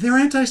 They're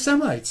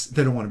anti-Semites.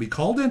 They don't want to be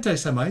called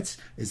anti-Semites.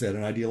 Is that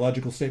an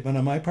ideological statement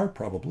on my part?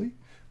 Probably.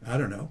 I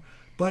don't know.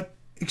 But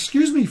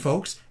excuse me,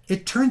 folks,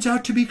 it turns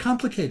out to be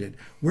complicated,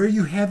 where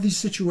you have these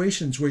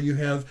situations where you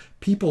have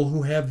people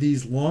who have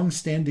these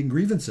long-standing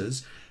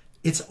grievances.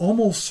 It's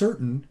almost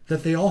certain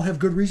that they all have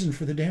good reason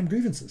for the damn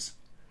grievances.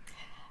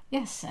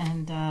 Yes,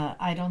 and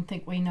I don't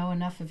think we know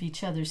enough of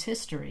each other's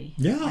history.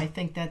 Yeah. I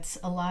think that's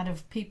a lot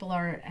of people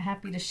are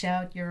happy to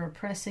shout, you're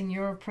oppressing,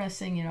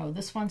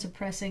 this one's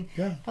oppressing.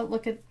 Yeah. But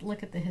look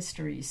at the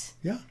histories.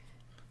 Yeah.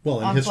 Well,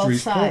 and on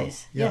history's both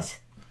sides. Yeah.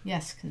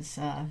 Yes, because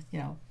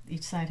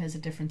each side has a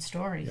different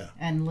story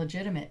and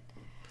legitimate.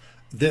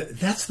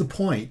 That's the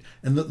point.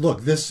 And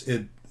look,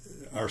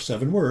 our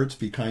 7 words: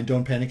 be kind,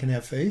 don't panic, and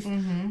have faith.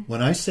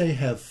 When I say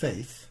have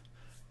faith,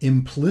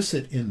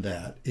 implicit in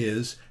that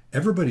is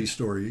everybody's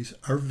stories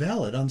are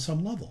valid on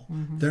some level.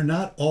 They're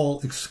not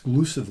all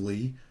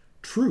exclusively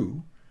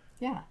true.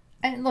 Yeah.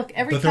 And look,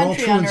 every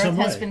country on earth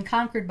has been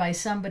conquered by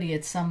somebody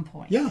at some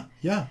point. Yeah,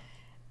 yeah.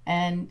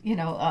 And,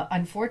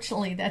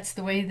 unfortunately, that's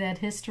the way that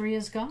history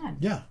has gone.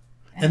 Yeah.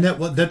 And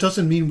that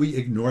doesn't mean we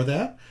ignore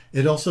that.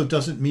 It also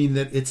doesn't mean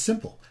that it's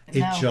simple.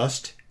 It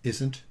just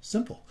isn't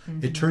simple.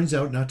 It turns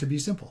out not to be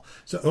simple.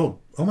 So,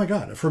 oh my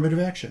God, affirmative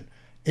action.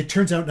 It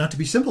turns out not to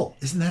be simple.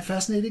 Isn't that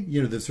fascinating?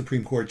 The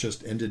Supreme Court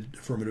just ended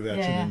affirmative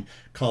action in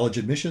college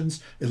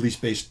admissions, at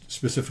least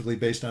specifically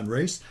based on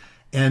race.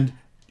 And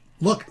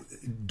look,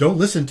 don't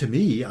listen to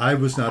me. I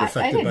was not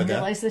affected by that. I didn't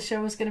realize this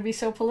show was going to be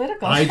so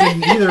political. I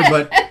didn't either,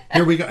 but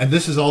here we go. And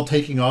this is all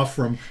taking off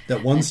from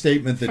that one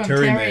statement that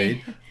Terry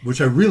made, which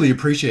I really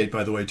appreciate,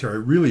 by the way, Terry. I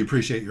really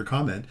appreciate your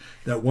comment.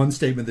 That one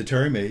statement that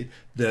Terry made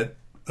that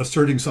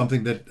asserting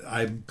something that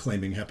I'm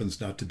claiming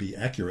happens not to be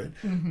accurate,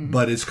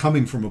 but it's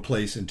coming from a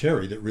place in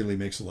Terry that really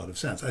makes a lot of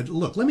sense.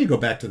 Look, let me go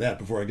back to that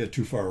before I get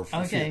too far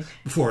afield,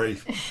 before I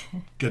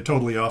get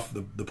totally off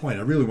the point.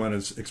 I really want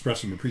to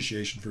express some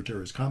appreciation for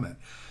Terry's comment,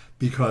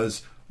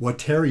 because what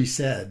Terry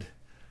said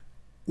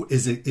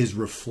is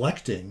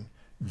reflecting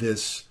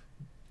this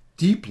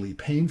deeply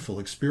painful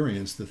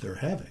experience that they're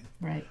having,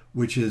 right?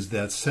 Which is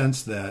that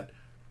sense that,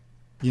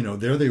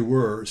 there they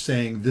were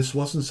saying, this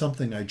wasn't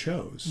something I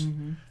chose.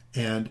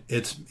 And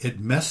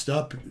it messed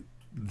up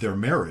their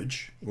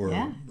marriage, or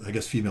I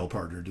guess female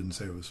partner, didn't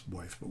say it was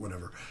wife, but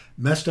whatever,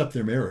 messed up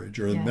their marriage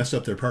or messed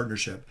up their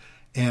partnership,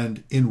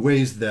 and in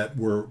ways that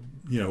were,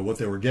 what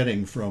they were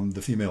getting from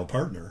the female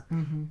partner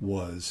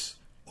was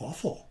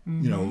awful,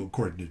 you know,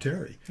 according to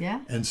Terry.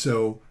 Yeah. And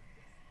so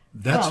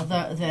that's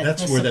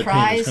the where that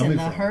pain is surprise coming and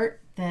the from.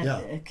 hurt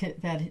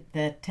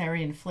that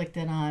Terry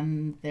inflicted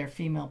on their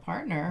female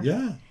partner.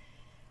 Yeah.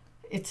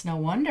 It's no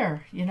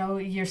wonder, you know.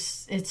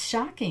 It's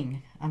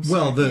shocking. I'm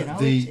Well,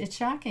 sorry, it's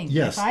shocking.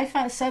 Yes. If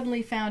I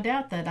suddenly found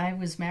out that I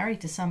was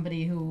married to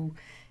somebody who,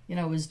 you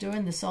know, was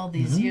doing this all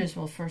these years,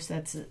 well, first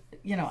that's,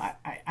 you know,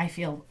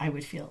 I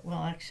would feel,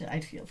 well, actually,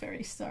 I'd feel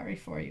very sorry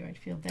for you. I'd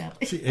feel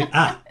badly.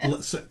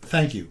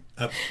 Thank you.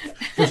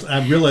 First,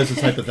 I realize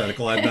it's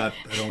hypothetical. I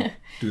don't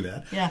do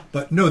that. Yeah.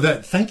 But no,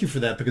 thank you for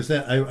that, because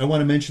I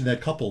want to mention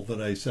that couple that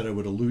I said I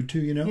would allude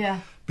to, you know. Yeah.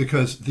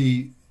 Because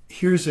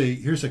here's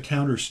a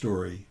counter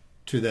story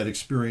to that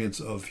experience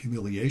of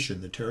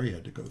humiliation that Terry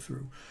had to go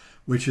through,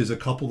 which is a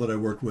couple that I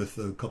worked with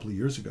a couple of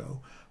years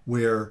ago,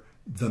 where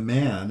the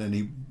man, and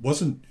he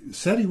wasn't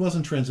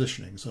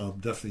transitioning, so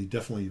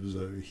definitely he was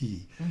a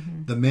he.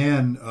 The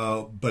man,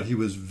 but he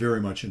was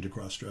very much into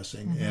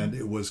cross-dressing, and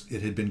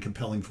it had been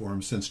compelling for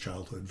him since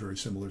childhood. Very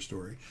similar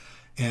story.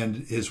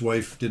 And his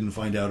wife didn't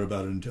find out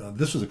about it until,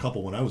 this was a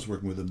couple when I was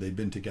working with them. They'd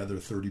been together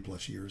 30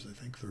 plus years, I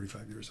think,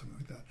 35 years, something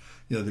like that.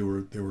 You know, they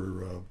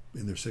were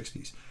in their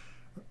 60s.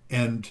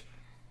 And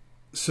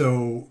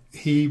so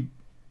he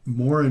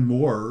more and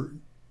more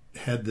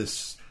had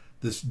this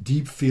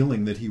deep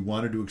feeling that he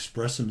wanted to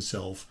express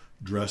himself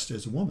dressed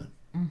as a woman,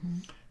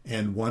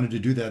 and wanted to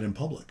do that in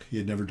public. He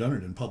had never done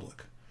it in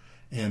public,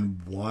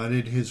 and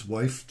wanted his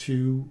wife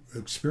to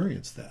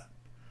experience that.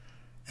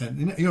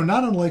 And, you know,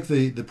 not unlike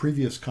the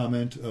previous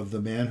comment of the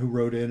man who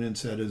wrote in and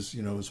said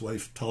his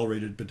wife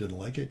tolerated but didn't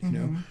like it, you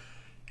know.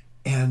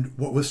 And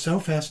what was so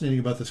fascinating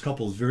about this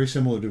couple is very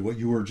similar to what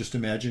you were just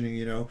imagining,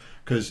 you know,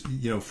 because,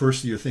 you know,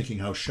 first you're thinking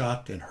how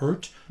shocked and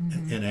hurt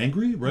and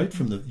angry, right?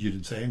 From you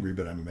didn't say angry,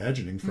 but I'm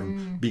imagining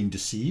from being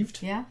deceived.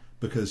 Yeah.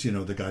 Because, you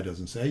know, the guy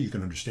doesn't say. You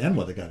can understand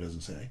why the guy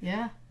doesn't say.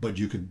 Yeah. But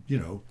you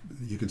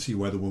can see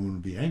why the woman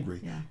would be angry.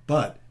 Yeah.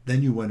 But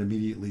then you went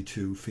immediately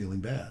to feeling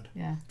bad.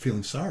 Yeah.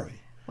 Feeling sorry.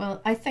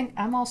 Well, I think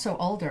I'm also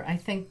older. I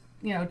think,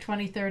 you know,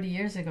 20, 30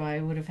 years ago, I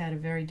would have had a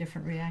very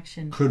different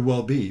reaction. Could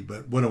well be.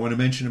 But what I want to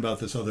mention about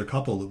this other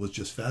couple that was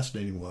just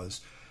fascinating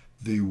was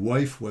the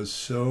wife was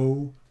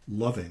so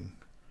loving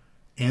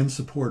and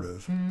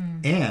supportive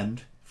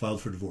and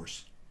filed for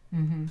divorce.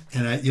 And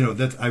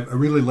I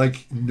really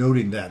like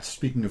noting that,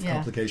 speaking of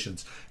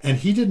complications. And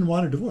he didn't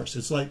want a divorce.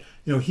 It's like,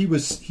 you know, he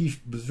was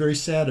very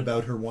sad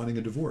about her wanting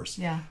a divorce.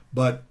 Yeah.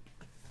 But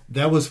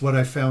that was what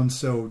I found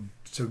so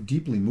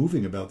deeply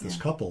moving about this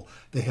couple.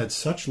 They had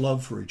such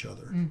love for each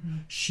other.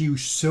 She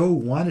so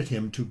wanted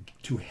him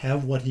to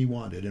have what he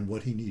wanted and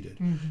what he needed.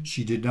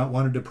 She did not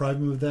want to deprive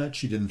him of that.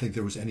 She didn't think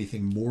there was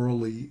anything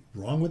morally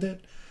wrong with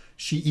it.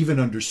 She even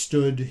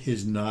understood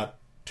his not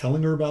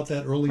telling her about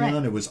that early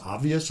on. It was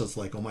obvious. It's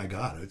like, oh my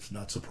God, it's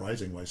not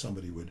surprising why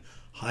somebody would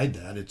hide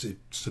that. It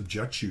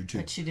subjects you to.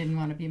 But she didn't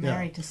want to be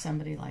married to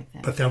somebody like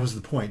that. But that was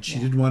the point. She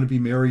didn't want to be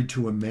married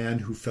to a man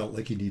who felt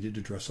like he needed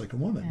to dress like a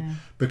woman,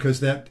 because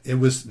that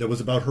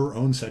was about her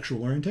own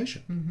sexual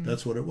orientation.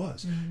 That's what it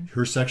was.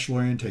 Her sexual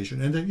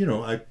orientation, and then, you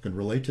know, I can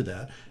relate to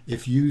that.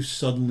 If you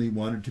suddenly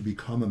wanted to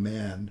become a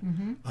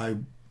man,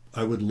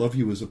 I would love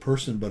you as a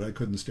person, but I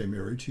couldn't stay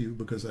married to you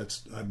because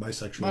that's my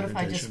sexual orientation.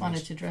 What if I just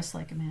wanted to dress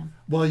like a man?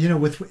 Well, you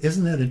know,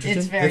 isn't that interesting?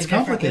 It's very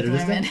complicated,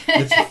 isn't it?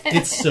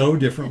 It's so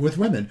different with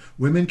women.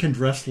 Women can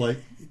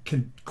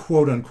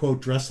quote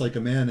unquote dress like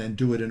a man and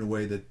do it in a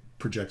way that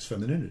projects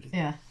femininity.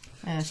 Yeah.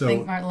 So,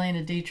 think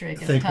Marlene Dietrich.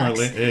 Think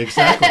Marlene,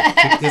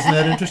 exactly. Isn't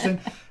that interesting?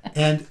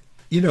 And,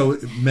 you know,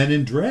 men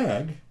in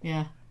drag.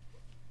 Yeah.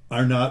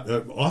 Are not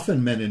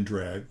often men in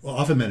drag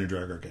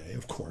are gay,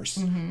 of course.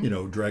 You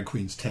know, drag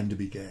queens tend to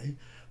be gay,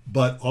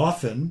 but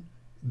often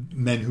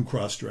men who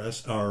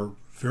cross-dress are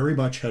very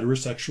much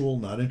heterosexual,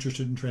 not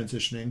interested in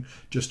transitioning,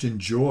 just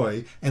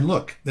enjoy. And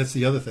look, that's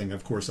the other thing,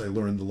 of course, I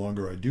learned the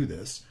longer I do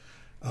this.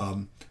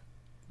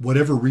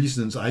 Whatever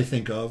reasons I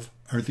think of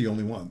aren't the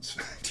only ones.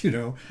 You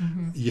know,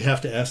 you have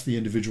to ask the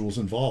individuals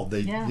involved.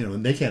 You know,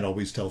 and they can't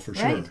always tell for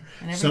sure.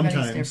 And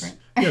sometimes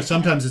different.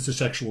 sometimes it's a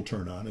sexual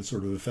turn on. It's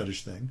sort of a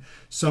fetish thing.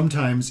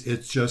 Sometimes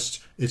it's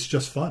just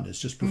fun. It's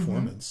just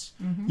performance.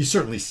 You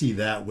certainly see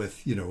that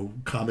with, you know,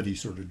 comedy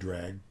sort of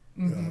drag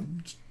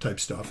type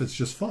stuff. It's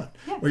just fun.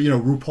 Or, you know,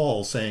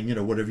 RuPaul saying, you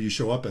know, whatever you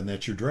show up in,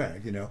 that's your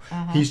drag. You know,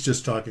 he's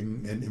just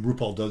talking, and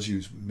RuPaul does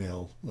use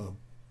male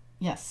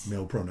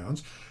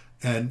pronouns,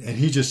 and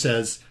he just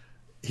says.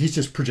 He's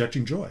just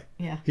projecting joy.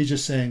 Yeah. He's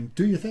just saying,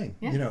 do your thing.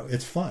 Yeah. You know,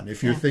 it's fun.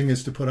 If your thing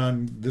is to put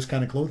on this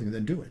kind of clothing,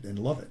 then do it and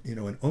love it, you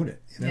know, and own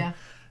it. You know? Yeah.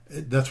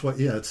 That's what,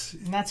 it's...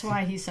 And that's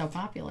why he's so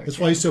popular. That's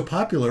why he's so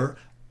popular,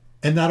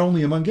 and not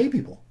only among gay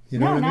people. You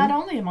know what I mean? Not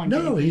only among gay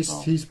people. No,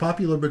 he's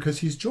popular because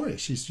he's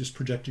joyous. He's just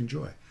projecting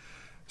joy.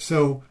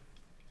 So,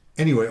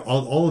 anyway,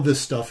 all of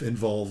this stuff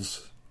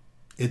involves...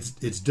 It's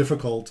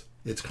difficult.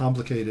 It's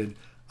complicated.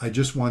 I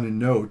just want to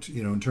note,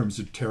 you know, in terms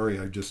of Terry,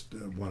 I just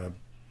want to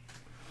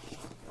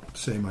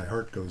say my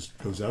heart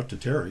goes out to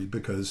Terry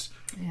because,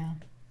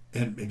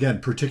 and again,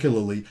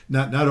 particularly,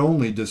 not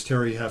only does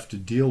Terry have to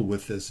deal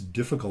with this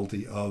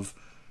difficulty of,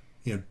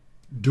 you know,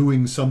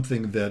 doing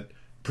something that,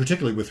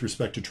 particularly with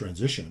respect to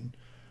transition,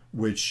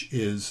 which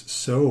is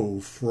so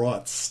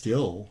fraught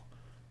still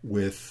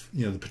with,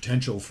 you know, the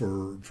potential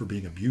for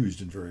being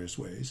abused in various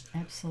ways.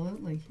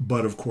 Absolutely.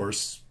 But of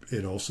course,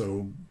 it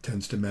also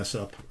tends to mess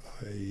up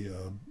a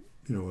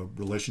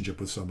relationship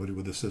with somebody,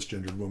 with a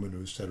cisgendered woman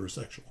who's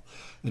heterosexual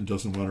and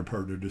doesn't want her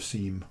partner to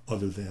seem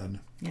other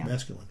than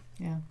masculine.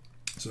 Yeah.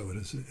 So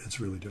it's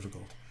really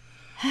difficult.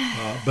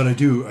 But I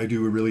do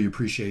really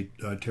appreciate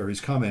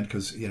Terry's comment,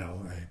 because, you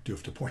know, I do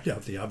have to point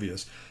out the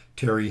obvious.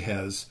 Terry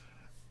has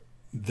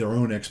their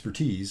own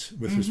expertise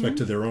with respect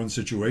to their own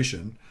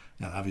situation.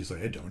 Now,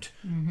 obviously, I don't.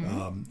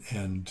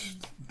 And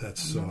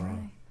that's,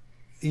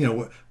 you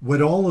know,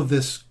 what all of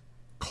this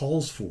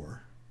calls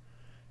for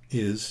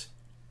is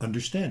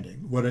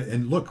understanding. What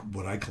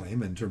I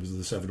claim in terms of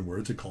the 7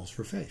 words, it calls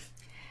for faith.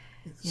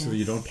 Yes. So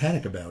you don't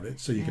panic about it,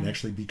 so you can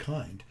actually be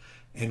kind.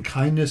 And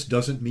kindness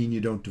doesn't mean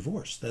you don't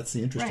divorce. That's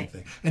the interesting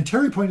thing. And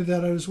Terry pointed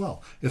that out as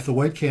well. If the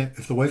wife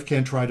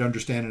can't try to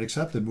understand and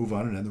accept, then move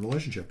on and end the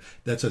relationship.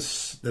 That's a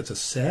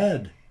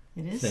sad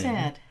It is thing,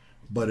 sad.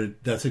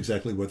 But that's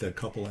exactly what that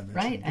couple I mentioned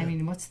Right. did. I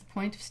mean, what's the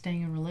point of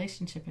staying in a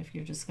relationship if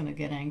you're just going to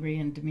get angry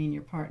and demean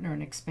your partner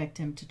and expect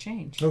him to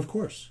change? Of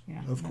course.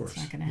 Yeah, of course.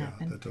 That's not going to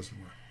happen. That doesn't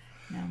work.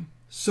 No.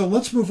 So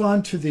let's move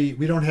on to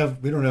we don't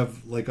have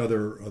like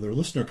other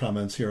listener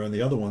comments here on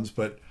the other ones,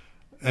 but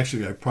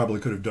actually I probably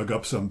could have dug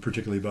up some,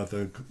 particularly about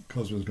the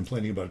husband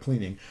complaining about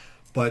cleaning.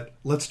 But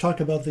let's talk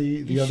about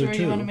the other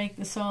two. You want to make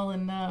this all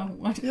in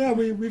one? Yeah,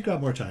 we've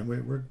got more time.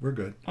 We're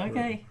good.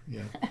 Okay.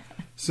 Yeah.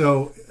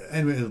 So,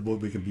 and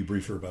we can be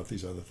briefer about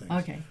these other things.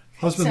 Okay.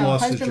 Husband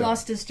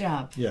lost his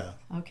job. Yeah.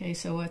 Okay.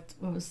 So what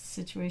was the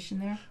situation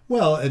there?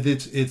 Well,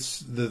 it's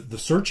the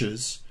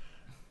searches.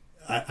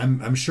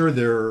 I'm sure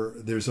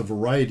there's a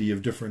variety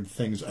of different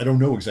things. I don't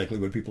know exactly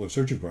what people are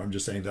searching for. I'm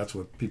just saying that's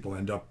what people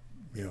end up,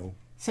 you know.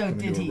 So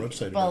did he?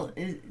 Well,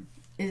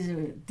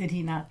 did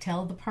he not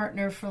tell the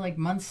partner for like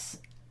months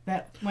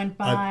that went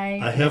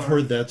by? I have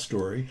heard that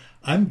story.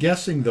 I'm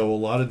guessing, though, a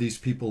lot of these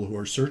people who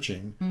are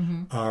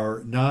searching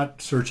are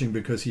not searching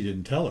because he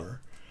didn't tell her.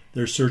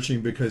 They're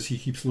searching because he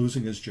keeps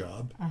losing his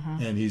job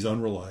and he's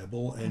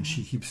unreliable, and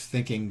she keeps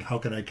thinking, how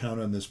can I count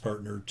on this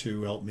partner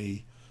to help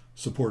me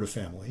support a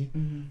family?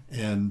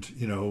 And,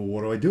 you know,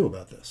 what do I do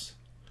about this?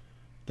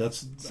 So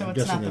it's not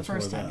the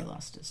first time he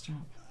lost his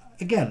job.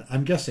 Again,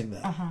 I'm guessing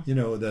that. You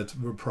know, that's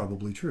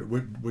probably true.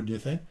 Wouldn't you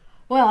think?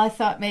 Well, I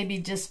thought maybe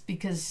just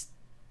because,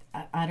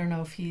 I don't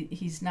know if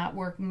he's not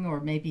working, or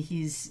maybe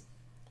he's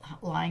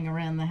lying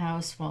around the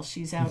house while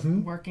she's out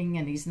working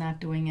and he's not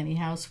doing any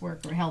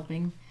housework or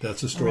helping.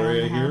 That's a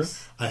story I hear.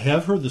 I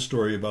have heard the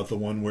story about the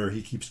one where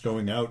he keeps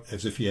going out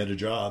as if he had a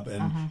job,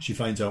 and she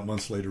finds out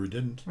months later he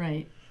didn't.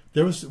 Right.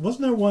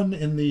 Wasn't there one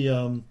in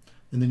the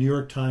New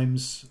York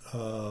Times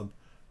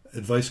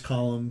advice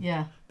column?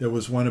 Yeah. There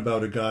was one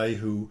about a guy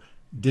who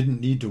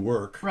didn't need to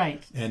work,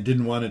 right, and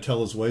didn't want to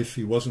tell his wife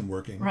he wasn't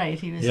working. Right,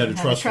 he had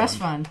a trust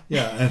fund.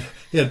 Yeah, and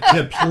he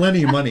had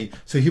plenty of money,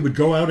 so he would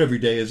go out every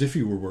day as if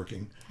he were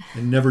working,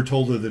 and never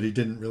told her that he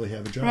didn't really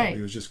have a job. Right,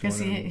 he was just going.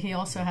 Because he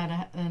also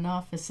had an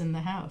office in the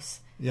house.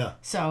 Yeah.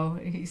 So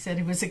he said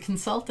he was a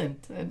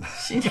consultant, and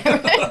she never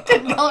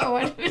didn't tell her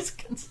what he was a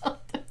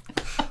consultant.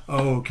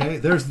 Okay,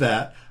 there's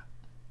that.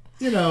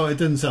 You know, it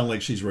didn't sound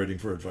like she's writing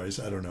for advice.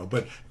 I don't know.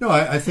 But no,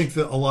 I think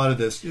that a lot of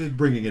this,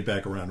 bringing it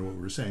back around to what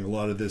we were saying, a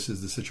lot of this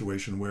is the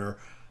situation where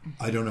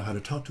I don't know how to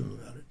talk to him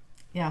about it.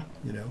 Yeah.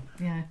 You know?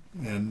 Yeah.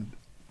 And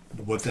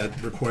what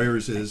that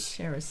requires is...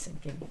 Chair is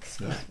sinking.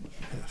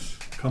 Yes.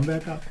 Come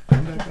back up.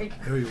 Come back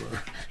up. There you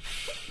are.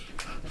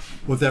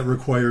 What that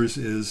requires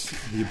is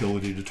the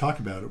ability to talk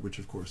about it, which,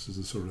 of course, is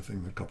the sort of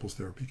thing that couples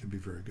therapy can be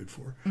very good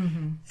for.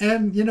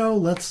 And, you know,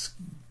 let's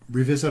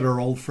revisit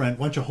our old friend.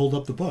 Why don't you hold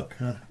up the book?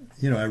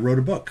 You know, I wrote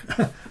a book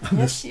on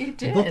yes, you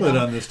did. Booklet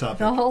on this topic.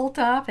 The whole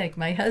topic.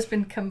 My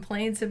husband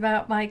complains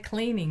about my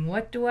cleaning.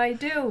 What do I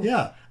do?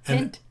 Yeah.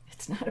 And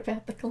it's not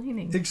about the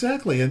cleaning.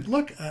 Exactly. And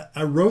look,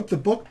 I wrote the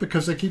book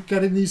because I keep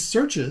getting these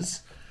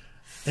searches.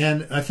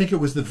 And I think it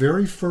was the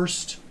very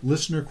first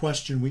listener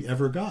question we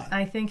ever got.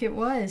 I think it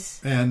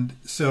was. And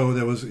so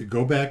there was,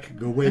 go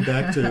way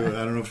back to,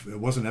 I don't know if it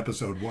wasn't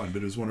episode 1,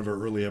 but it was one of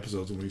our early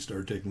episodes when we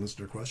started taking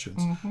listener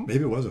questions.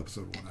 Maybe it was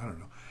episode 1, I don't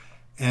know.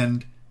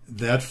 And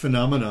that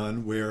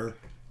phenomenon where,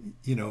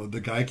 you know, the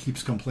guy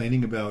keeps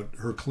complaining about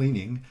her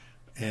cleaning,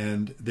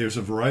 and there's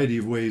a variety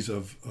of ways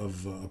of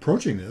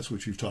approaching this,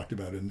 which we've talked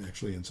about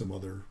in some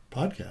other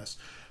podcasts,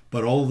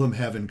 but all of them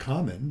have in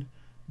common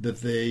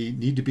that they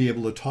need to be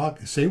able to talk,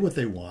 say what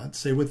they want,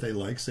 say what they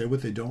like, say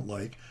what they don't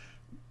like,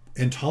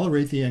 and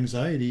tolerate the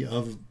anxiety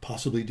of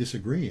possibly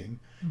disagreeing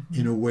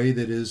in a way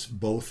that is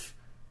both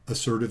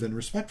assertive and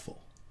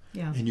respectful.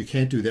 Yeah. And you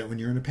can't do that when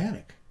you're in a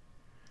panic.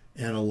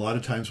 And a lot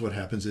of times what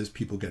happens is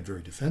people get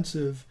very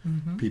defensive.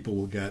 People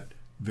will get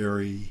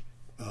very,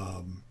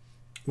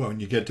 when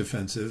you get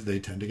defensive, they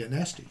tend to get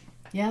nasty.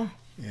 Yeah.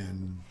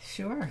 And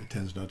sure, it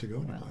tends not to go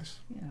anyplace.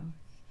 You know,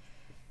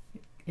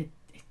 it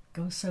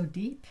goes so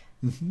deep.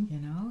 You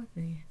know,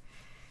 they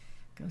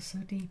go so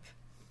deep.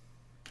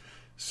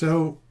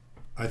 So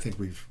I think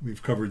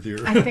we've covered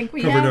I think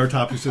we covered have. our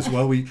topics as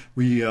well.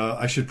 We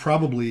I should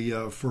probably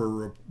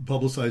for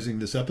publicizing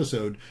this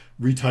episode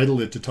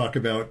retitle it to talk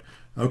about.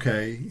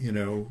 Okay,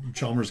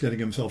 Chalmers getting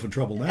himself in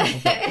trouble now.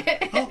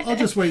 But I'll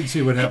just wait and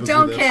see what happens.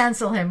 Don't with this.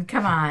 cancel him.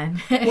 Come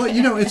on. Well,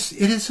 it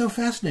is so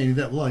fascinating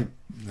that let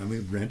me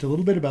rant a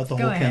little bit about the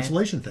whole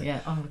cancellation thing.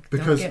 Yeah. Oh,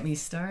 because, don't get me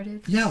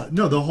started. Yeah.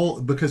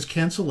 No. Because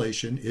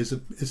cancellation is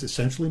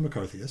essentially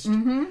McCarthyist,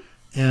 Mm-hmm.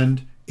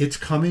 and it's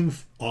coming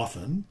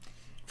often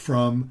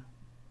from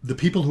the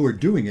people who are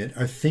doing it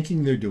are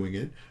thinking they're doing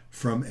it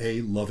from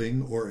a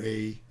loving or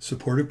a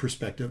supportive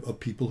perspective of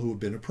people who have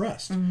been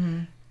oppressed,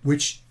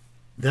 which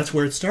that's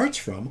where it starts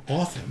from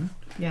often.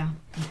 Yeah.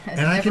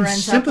 And I can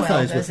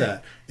sympathize with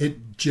that.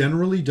 It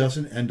generally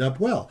doesn't end up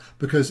well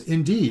because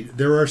indeed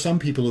there are some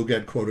people who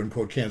get quote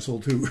unquote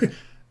canceled who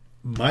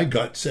my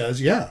gut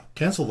says, yeah,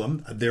 cancel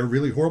them. They're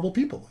really horrible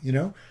people,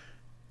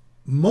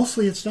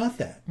 Mostly it's not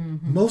that.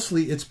 Mm-hmm.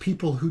 Mostly it's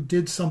people who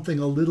did something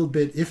a little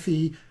bit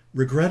iffy,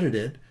 regretted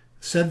it,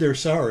 said they're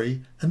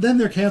sorry, and then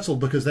they're canceled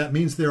because that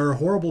means they're a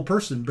horrible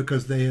person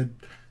because they had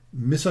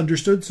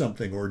misunderstood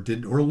something or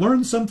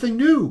learned something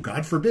new.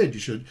 God forbid. You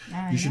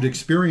should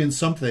experience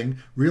something,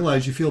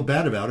 realize you feel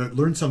bad about it,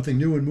 learn something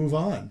new and move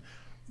on.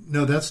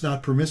 No, that's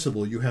not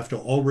permissible. You have to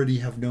already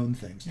have known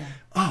things.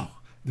 Yeah.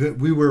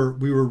 We were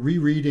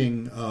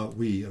rereading. I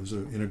was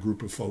in a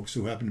group of folks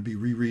who happened to be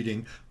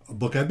rereading a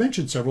book I've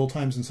mentioned several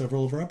times in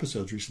several of our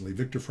episodes recently,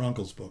 Viktor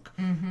Frankl's book.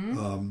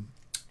 Mm-hmm.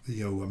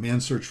 A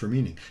Man's Search for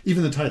Meaning.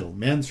 Even the title,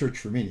 Man's Search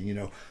for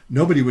Meaning.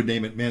 Nobody would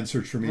name it Man's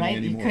Search for Meaning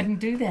anymore. You couldn't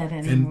do that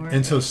anymore.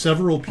 And so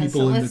several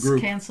people in the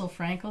group cancel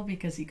Frankel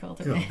because he called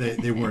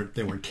it. They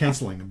weren't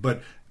canceling him,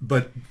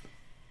 but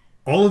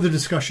all of the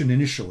discussion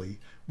initially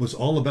was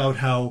all about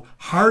how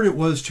hard it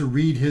was to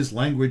read his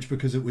language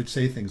because it would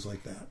say things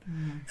like that.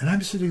 And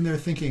I'm sitting there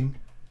thinking,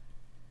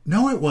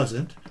 no, it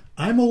wasn't.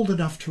 I'm old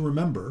enough to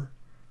remember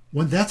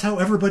when that's how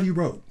everybody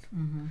wrote.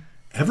 Mm-hmm.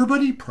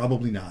 Everybody?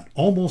 Probably not.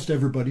 Almost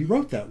everybody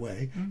wrote that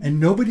way, and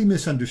nobody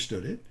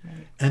misunderstood it.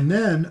 Right. And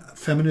then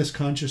feminist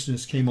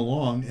consciousness came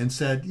along and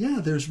said, yeah,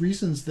 there's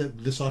reasons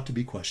that this ought to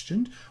be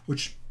questioned,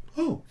 which,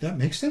 that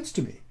makes sense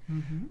to me.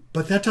 Mm-hmm.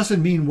 But that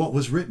doesn't mean what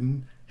was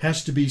written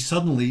has to be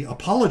suddenly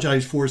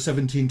apologized for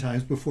 17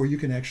 times before you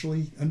can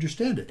actually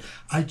understand it.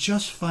 I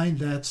just find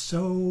that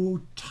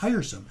so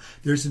tiresome.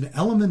 There's an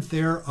element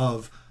there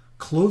of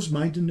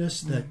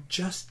closed-mindedness that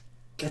just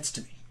gets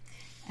to me.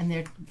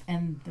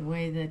 And the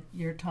way that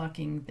you're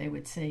talking, they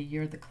would say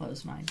you're the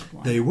closed-minded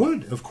one. They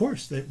would, of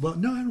course.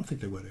 No, I don't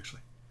think they would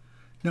actually.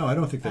 No, I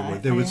don't think they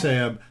would. They would say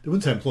they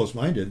wouldn't say I'm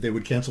closed-minded. They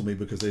would cancel me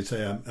because they'd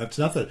say it's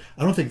not that.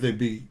 I don't think they'd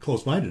be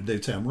closed-minded.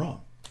 They'd say I'm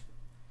wrong.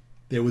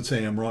 They would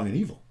say I'm wrong and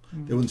evil.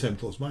 They wouldn't say I'm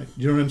closed-minded.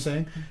 You know what I'm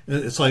saying?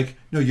 It's like,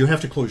 no, you have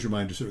to close your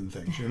mind to certain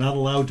things. You're not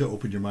allowed to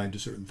open your mind to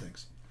certain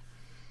things.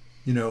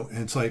 And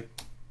it's like,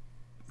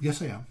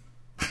 yes, I am.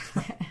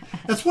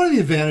 That's one of the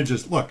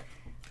advantages. Look.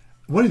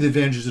 One of the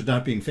advantages of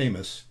not being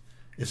famous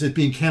is that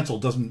being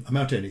canceled doesn't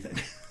amount to anything.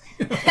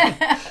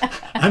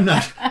 I'm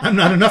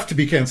not enough to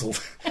be canceled.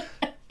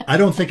 I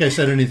don't think I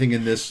said anything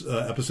in this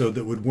episode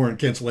that would warrant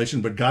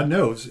cancellation, but God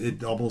knows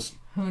it almost.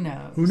 Who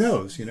knows?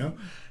 Who knows?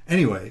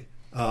 Anyway,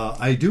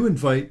 I do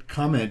invite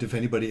comment if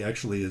anybody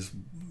actually is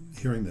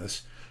hearing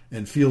this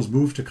and feels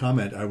moved to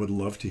comment. I would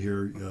love to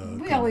hear. We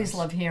comments. Always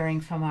love hearing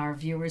from our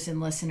viewers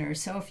and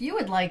listeners. So if you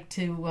would like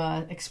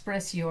to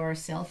express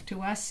yourself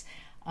to us.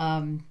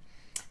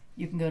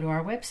 You can go to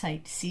our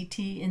website,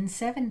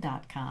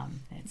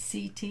 ctin7.com. That's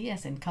CT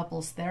as in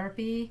couples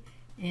therapy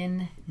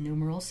in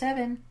numeral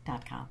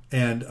 7.com.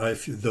 And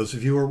if those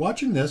of you who are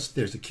watching this,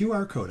 there's a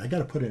QR code. I got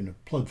to put in a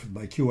plug for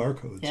my QR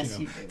codes. Yes,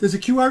 you do. There's a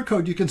QR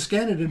code. You can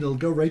scan it and it'll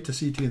go right to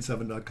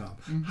ctin7.com.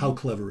 Mm-hmm. How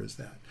clever is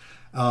that?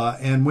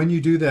 And when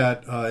you do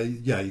that,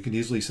 you can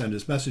easily send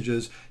us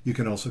messages. You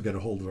can also get a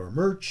hold of our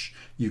merch.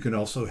 You can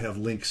also have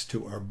links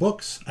to our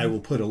books. I will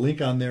put a link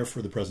on there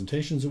for the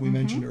presentations that we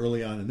mentioned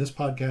early on in this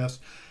podcast.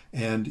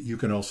 And you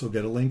can also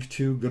get a link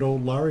to good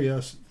old Laria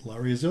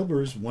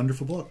Zilber's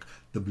wonderful book,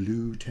 The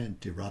Blue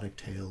Tent, Erotic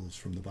Tales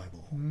from the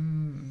Bible,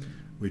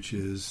 which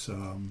is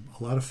a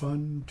lot of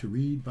fun to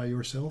read by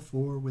yourself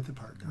or with a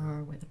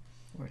partner.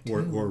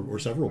 Or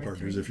several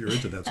partners if you're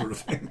into that sort of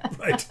thing.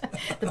 Right.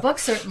 The book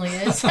certainly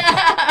is.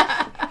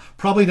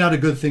 Probably not a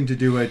good thing to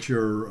do at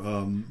your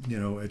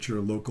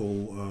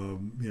local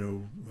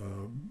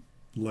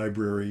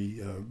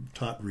library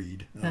tot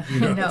read.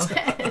 No,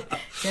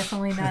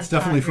 definitely not. It's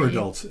definitely for read.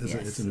 adults. Yes,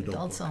 it's an adult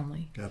adults book.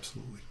 Only.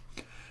 Absolutely.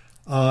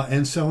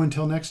 And so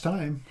until next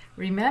time.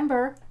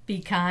 Remember, be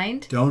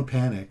kind. Don't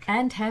panic.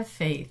 And have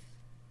faith.